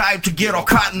ain't the type to get all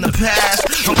caught in the past.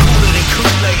 I'm cooler than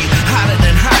Kool-Aid, hotter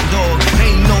than hot dog.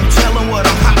 Ain't no telling what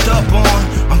I'm hopped up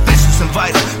on. I'm vicious and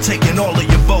vital, taking all of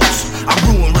your votes. I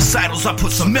ruin recitals, I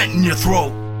put cement in your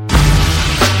throat.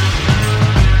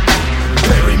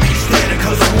 Bury me standing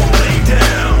cause I won't lay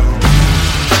down.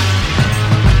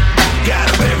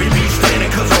 Gotta bury me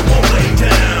standing cause I won't lay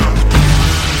down.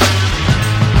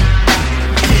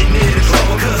 Getting into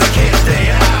trouble cause I can't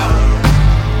stay out.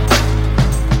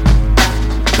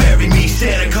 Bury me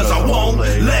standing cause I won't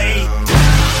lay down.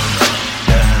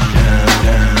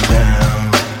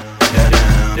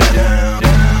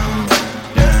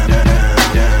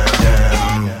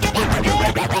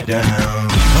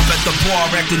 Up at the bar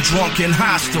acting drunk and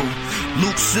hostile.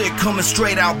 Luke sick coming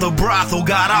straight out the brothel.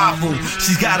 Got awful,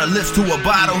 she's got her lips to a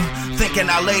bottle. Thinking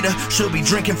out later, she'll be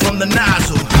drinking from the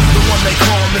nozzle. The the one they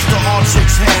call Mr. All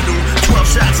Chicks Handle. 12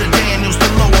 shots of Daniels to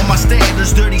lower my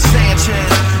standards. Dirty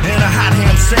Sanchez and a hot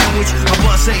ham sandwich. I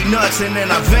bust 8 nuts and then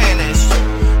I vanish.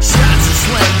 Shots are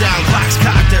slammed down, Glocks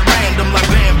cocked at random like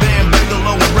Bam Bam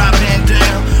Bigelow and Rob Van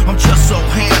Dam. I'm just so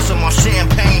handsome, I'm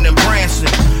Champagne and Branson,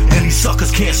 and these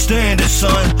suckers can't stand it,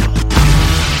 son.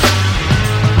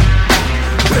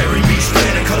 Bury me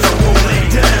standing cause I won't lay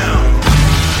down.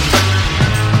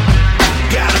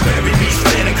 Gotta bury me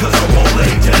standing cause I won't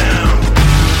lay down.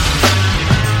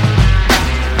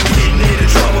 Getting into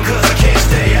trouble cause I can't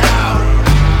stay out.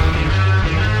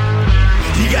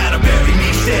 You gotta bury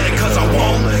me standing cause I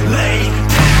won't lay down.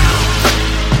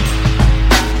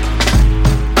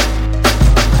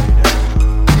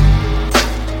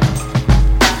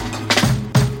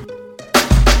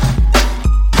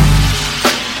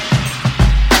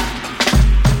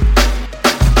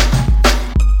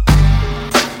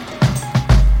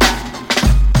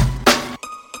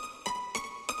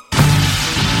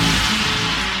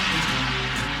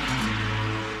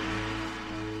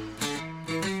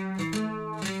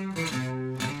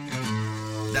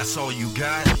 That's all you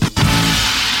got?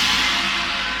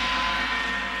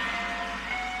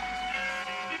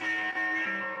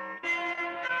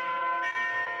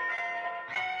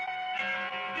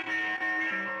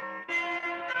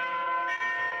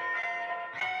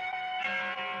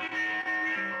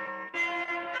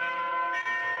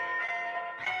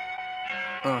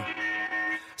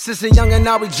 Since a youngin',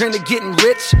 now we dream of getting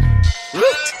rich.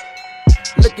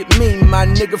 Look at me, my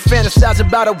nigga, fantasize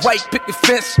about a white picket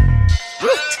fence.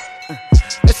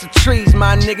 It's the trees,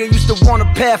 my nigga. Used to want a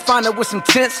Pathfinder with some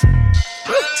tents.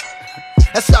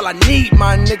 That's all I need,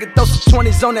 my nigga. Throw some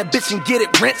 20s on that bitch and get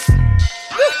it rinsed.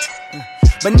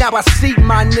 But now I see,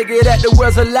 my nigga, that the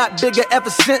world's a lot bigger ever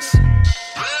since.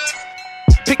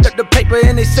 Picked up the paper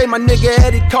and they say my nigga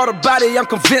Eddie caught a body, I'm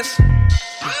convinced.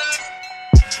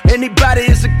 Anybody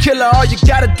is a killer, all you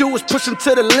gotta do is push him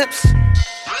to the lips.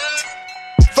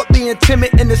 Fuck being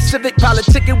timid in the civic,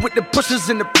 politicking with the pushers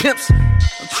and the pimps.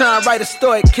 I'm trying to write a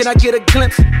story, can I get a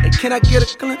glimpse? Hey, can I get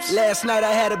a glimpse? Last night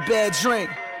I had a bad dream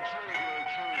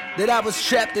that I was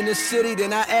trapped in the city,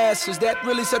 then I asked, is that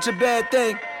really such a bad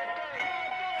thing?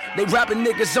 They robbing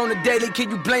niggas on the daily, can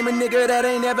you blame a nigga that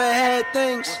ain't ever had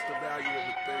things?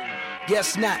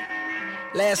 Guess not.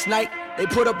 Last night, they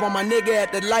put up on my nigga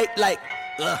at the light like,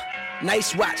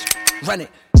 nice watch, run it.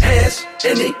 Hands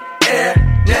in the air,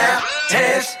 now,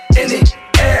 hands in the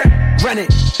air, run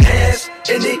it. Hands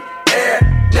in the air,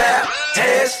 now,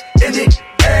 hands in the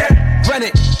air, run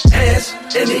it. Hands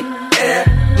in the air,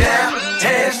 now,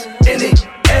 hands in the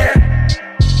air,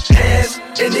 hands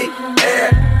in the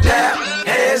air, now,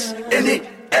 hands in the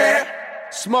air.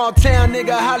 Small town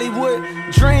nigga, Hollywood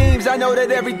dreams. I know that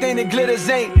everything that glitters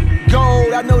ain't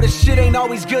gold. I know this shit ain't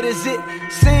always good as it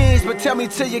seems, but tell me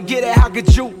till you get it, how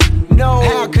could you know?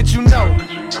 How could you know?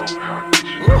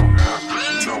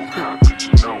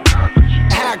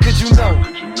 How could you know?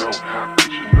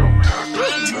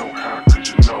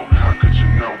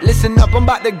 Listen up, I'm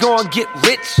about to go and get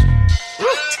rich.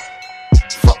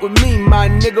 Fuck with me, my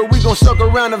nigga, we gon' circle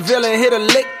around the villa and hit a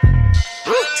lick.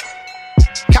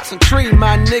 Caught some tree,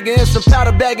 my nigga, and some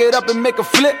powder, bag it up and make a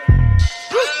flip.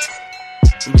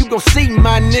 You gon' see,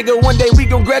 my nigga, one day we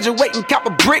gon' graduate and cop a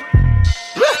brick.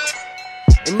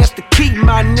 And that's the key,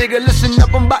 my nigga, listen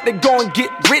up, I'm about to go and get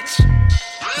rich.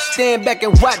 Just stand back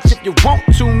and watch if you want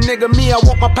to, nigga. Me, I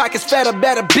want my pockets fatter,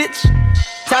 better, bitch.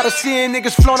 Tired of seeing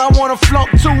niggas flaunt, I wanna flaunt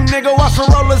too, nigga. Watch the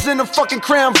rollers in the fucking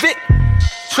Crown Vic.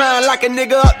 Tryin' lock a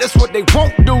nigga up, that's what they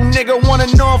won't do, nigga. Wanna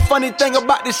know a funny thing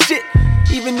about this shit?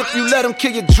 Even if you let them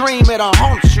kill your dream, it'll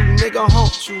haunt you, nigga,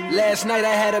 haunt you. Last night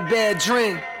I had a bad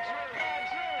dream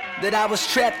that I was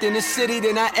trapped in the city,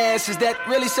 then I asked, is that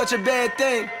really such a bad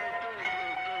thing?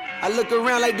 I look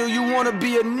around like, do you wanna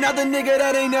be another nigga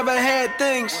that ain't never had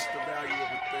things?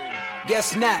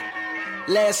 Guess not.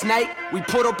 Last night, we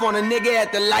put up on a nigga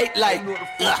at the light like,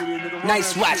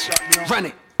 nice watch, run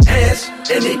it. Hands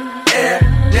in the air,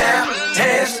 now,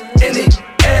 hands in the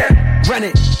air, run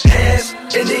it. Hands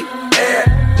in the air,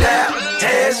 now,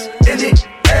 hands in the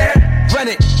air, run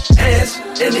it. Hands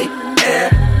in the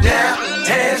air, now,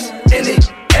 hands in the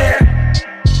air,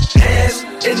 hands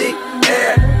in the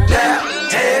air, now,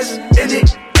 hands in the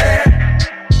air.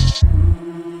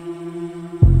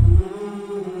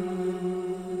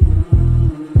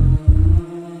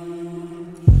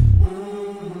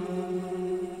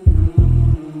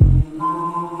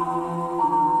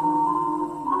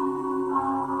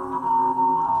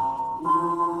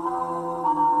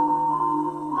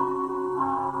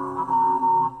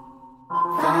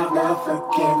 Father,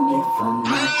 forgive me for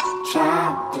my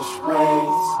childish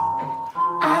ways.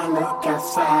 I look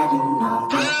outside and all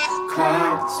the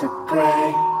clouds are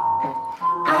gray.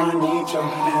 I need your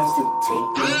hands to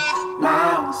take me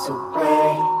miles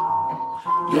away.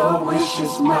 Your wish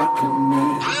is my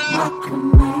command, my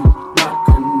command, my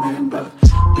command. But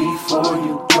before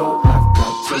you go, I've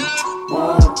got to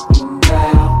warn you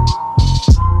now.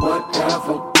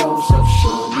 Whatever goes up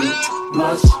surely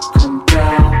must come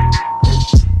down.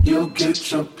 You'll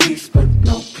get your peace, but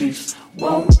no peace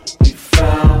won't be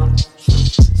found.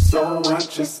 So I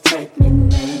just take me,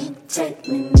 man, take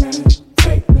me, man,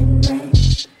 take me, man.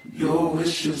 Your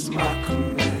wish is my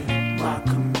command, my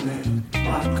command,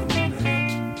 my command.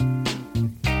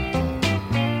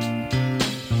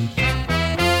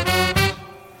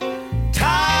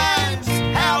 Times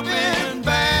have been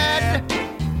bad.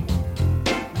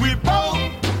 We both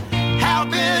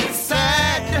have been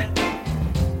sad.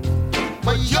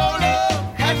 But your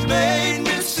love has made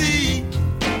me see.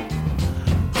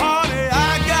 Honey,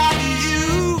 I got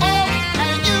you. Oh,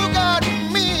 and you got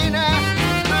me now.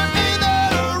 But ain't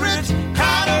that a rich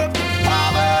kind of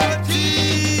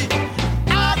poverty?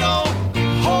 I don't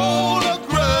hold a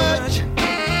grudge.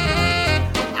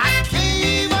 I can't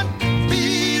even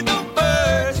feed the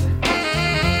birds.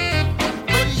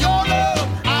 But your love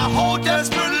I hold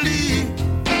desperately.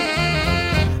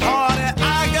 Honey,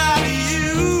 I got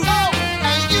you. Oh,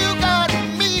 and you got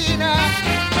me now.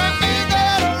 But ain't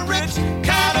that a rich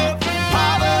kind of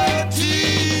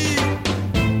poverty?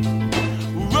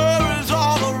 Worries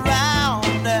all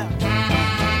around now.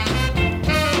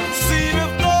 Seem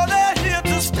as though they're here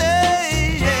to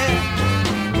stay, yeah.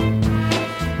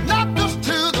 Knock us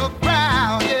to the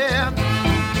ground, yeah.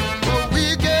 But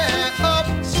we get up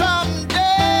someday.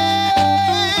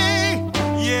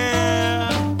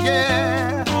 Yeah,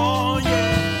 yeah, oh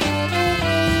yeah.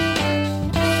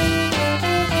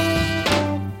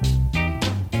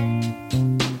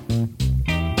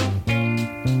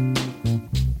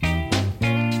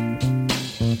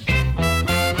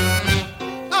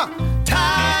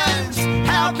 Times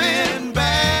have been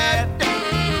bad.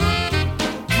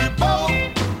 We both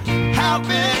have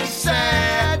been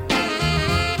sad.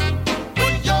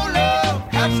 But your love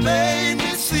has made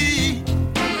me see.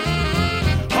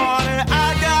 Honey,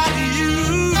 I got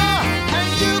you.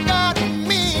 And you got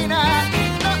me now.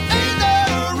 Now ain't that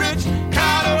a rich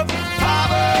kind of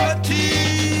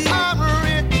poverty? I'm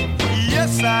rich.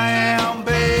 Yes, I am,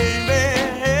 baby.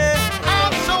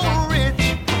 I'm so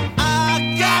rich.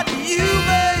 I got you,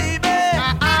 baby.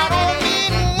 I don't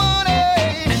need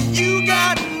money. And you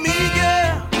got me,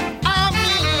 girl. I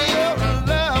need your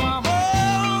love.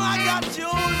 Oh, I got your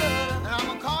love. And I'm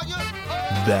gonna call you.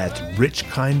 That's Rich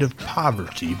Kind of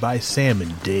Poverty by Sam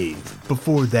and Dave.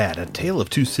 Before that, A Tale of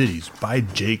Two Cities by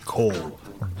J. Cole.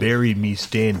 Bury Me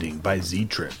Standing by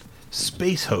Z-Trip.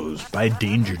 Space Hose by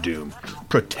Danger Doom.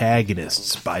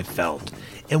 Protagonists by Felt.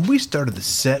 And we started the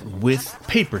set with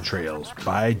Paper Trails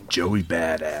by Joey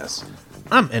Badass.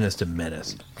 I'm Ennis the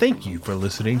Menace. Thank you for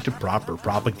listening to Proper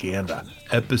Propaganda.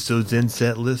 Episodes and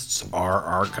set lists are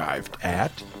archived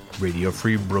at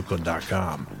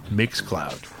RadioFreeBrooklyn.com,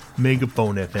 Mixcloud,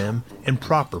 Megaphone FM, and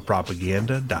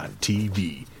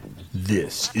ProperPropaganda.tv.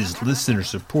 This is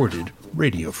listener-supported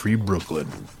Radio Free Brooklyn.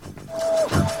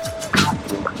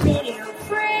 Radio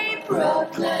Free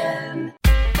Brooklyn.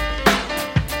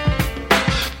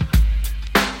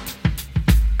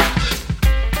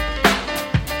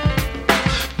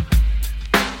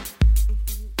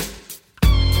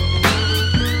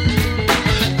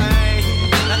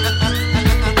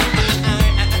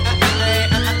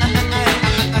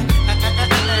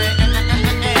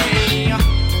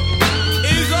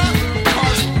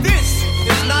 This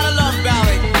is not a love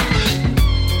ballad.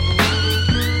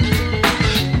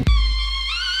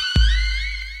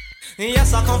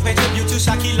 Yes, I come pay tribute to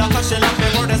Shaquille, cause she love me.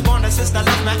 Word is born, the sister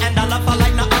love me, and I love her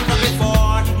like no other before.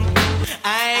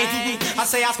 I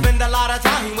say I spend a lot of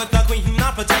time with the queen,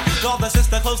 I protect all the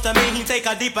sister close to me, he take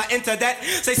her deeper into that.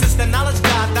 Say sister, knowledge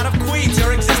God, that of queens,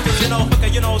 your existence, you know, hooker,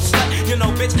 you know, slut, you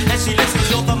know, bitch, and she listens.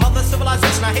 You're the mother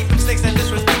civilization, I hate mistakes and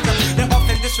disrespect her. They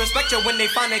often disrespect you when they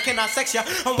find they cannot sex you.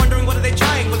 I'm wondering what are they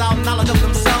trying without knowledge of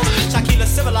themselves. Shaquilla's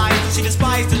civilized, and she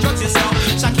despises the drugs herself.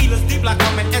 Shaquilla's deep like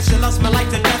woman, and she loves me like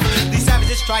to death. These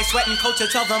savages try sweating culture,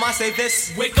 tell them I say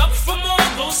this. Wake up from all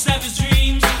those savage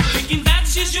dreams, thinking that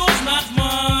she's yours, not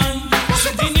mine.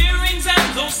 Sending earrings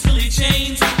and those silly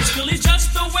chains, it's really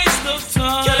just a waste of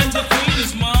time. The queen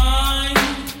is mine.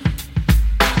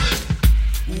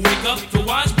 Wake up, the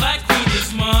wise black queen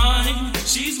is mine.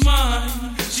 She's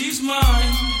mine, she's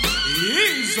mine.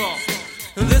 Ease off.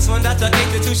 This one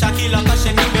dedicated to Shaquilla, cause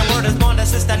she need me. Word is born, the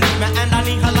sister need me, and I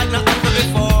need her like no other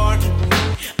before.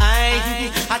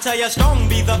 I tell you, strong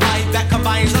be the vibe that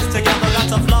combines us together.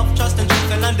 Lots of love, trust, and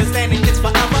truth, and understanding. It's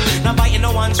forever. Not biting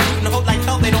no one's root and hope like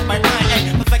hell they don't bite mine. Hey,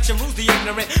 perfection rules the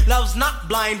ignorant. Love's not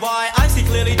blind. Why? I see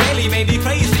clearly daily, made me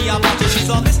crazy about you. She's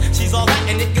all this, she's all that,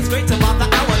 and it gets great about the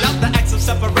hour. Not the acts of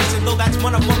separation, though that's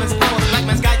one of woman's powers. Black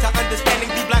man's guide to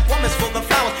understanding the black woman's full of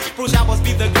flowers. Blue showers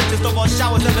be the greatest of all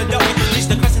showers ever done. Reach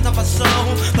the crescent of her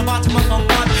soul, the bottom of her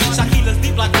heart. Shakila's the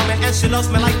black woman, and she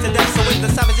loves me like to death. So when the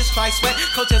savages try sweat,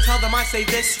 culture tell them I say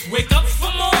this. Wake up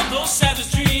from all those savage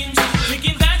dreams,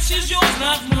 thinking that she's yours,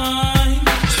 not mine.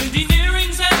 Spending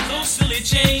earrings and those silly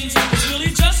chains, it's really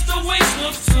just a waste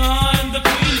of time. The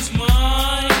queen is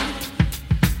mine.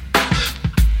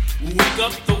 Wake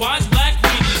up, the wise black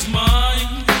queen is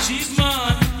mine. She's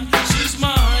mine, she's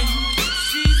mine,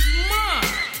 she's mine.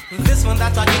 This one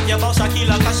that I give you about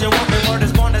Shakila, cause she want me. Word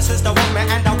is born, a sister want me,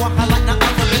 and I want her like no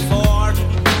other before.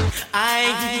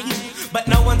 But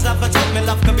no one's ever told me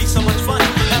love can be so much fun.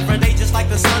 Every day just like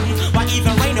the sun, why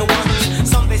even rainy ones?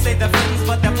 Some they say they're friends,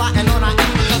 but they're plotting on our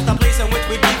end. Cause the place in which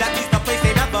we be, that means the place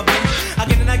they've never been.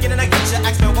 Again and again and again, she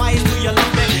asks me why do you love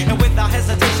me? And without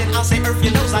hesitation, I'll say Earth,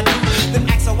 you knows I do. Then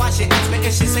ask her why she asks me,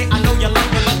 and she say I know you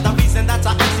love me. But the reason that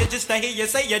I ask you just to hear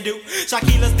you say you do.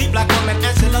 Shakila's the black woman,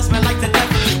 and she loves me like the death.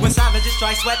 When savages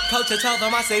try sweat, culture tell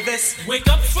them I say this.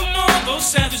 Wake up from all those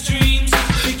savage dreams,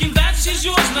 thinking that she's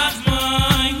yours, not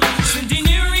mine. Sending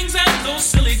earrings and those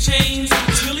silly chains,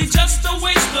 it's really just a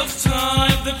waste of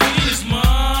time. The queen is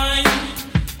mine.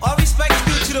 All respect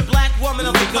due to the black woman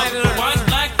of the planet Earth. The white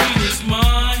black queen is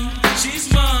mine. She's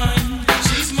mine.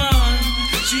 She's mine.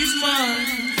 She's mine.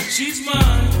 She's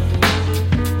mine.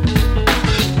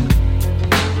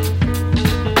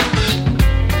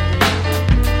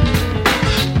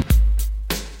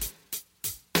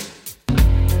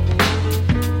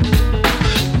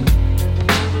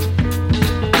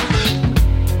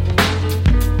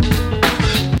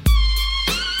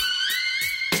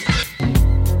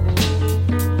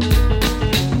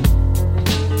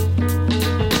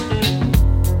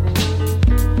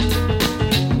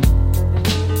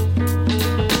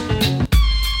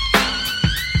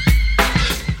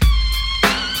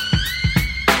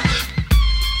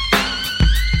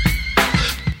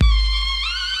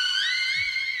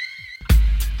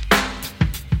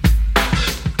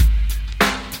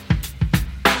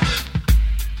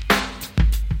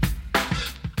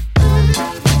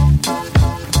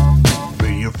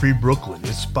 Free Brooklyn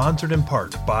is sponsored in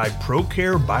part by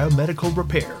ProCare Biomedical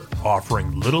Repair,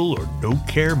 offering little or no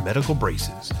care medical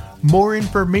braces. More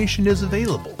information is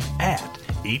available at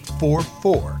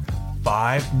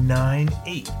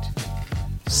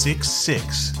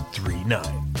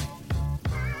 844-598-6639.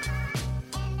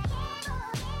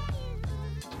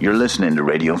 You're listening to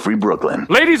Radio Free Brooklyn.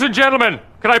 Ladies and gentlemen,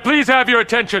 can I please have your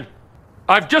attention?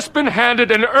 I've just been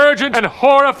handed an urgent and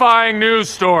horrifying news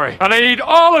story, and I need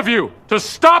all of you to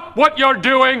stop what you're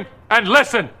doing and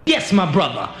listen. Yes, my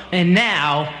brother. And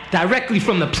now, directly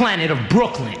from the planet of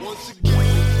Brooklyn.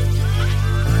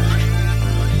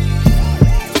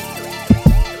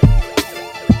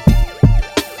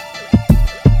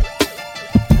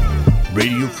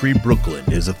 Radio Free Brooklyn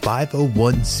is a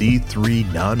 501c3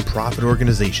 nonprofit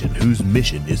organization whose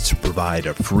mission is to provide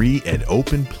a free and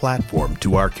open platform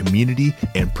to our community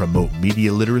and promote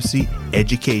media literacy,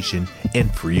 education,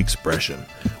 and free expression.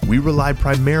 We rely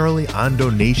primarily on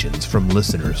donations from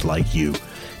listeners like you.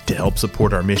 To help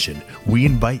support our mission, we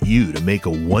invite you to make a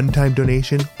one-time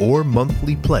donation or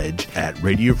monthly pledge at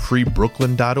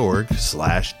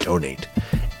radiofreebrooklyn.org/donate.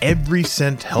 Every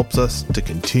cent helps us to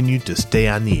continue to stay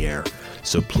on the air.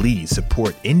 So please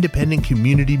support independent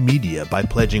community media by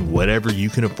pledging whatever you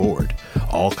can afford.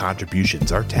 All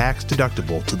contributions are tax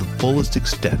deductible to the fullest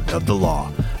extent of the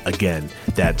law. Again,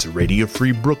 that's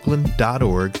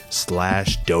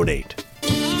radiofreebrooklyn.org/donate.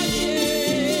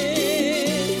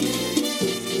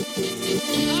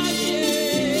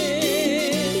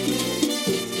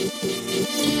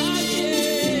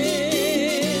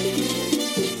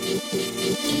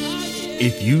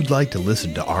 If you'd like to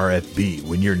listen to RFB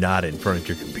when you're not in front of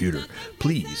your computer,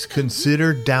 please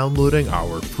consider downloading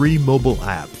our free mobile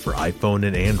app for iPhone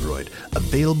and Android,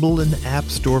 available in the App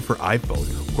Store for iPhone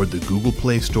or the Google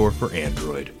Play Store for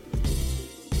Android.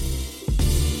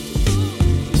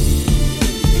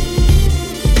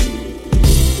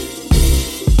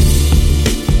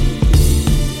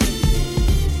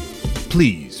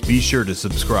 Please be sure to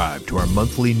subscribe to our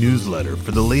monthly newsletter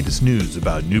for the latest news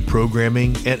about new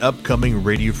programming and upcoming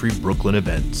Radio Free Brooklyn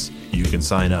events. You can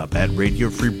sign up at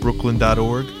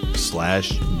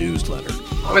radiofreebrooklyn.org/newsletter.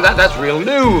 I mean, that's real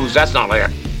news. That's not like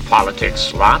a politics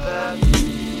slop.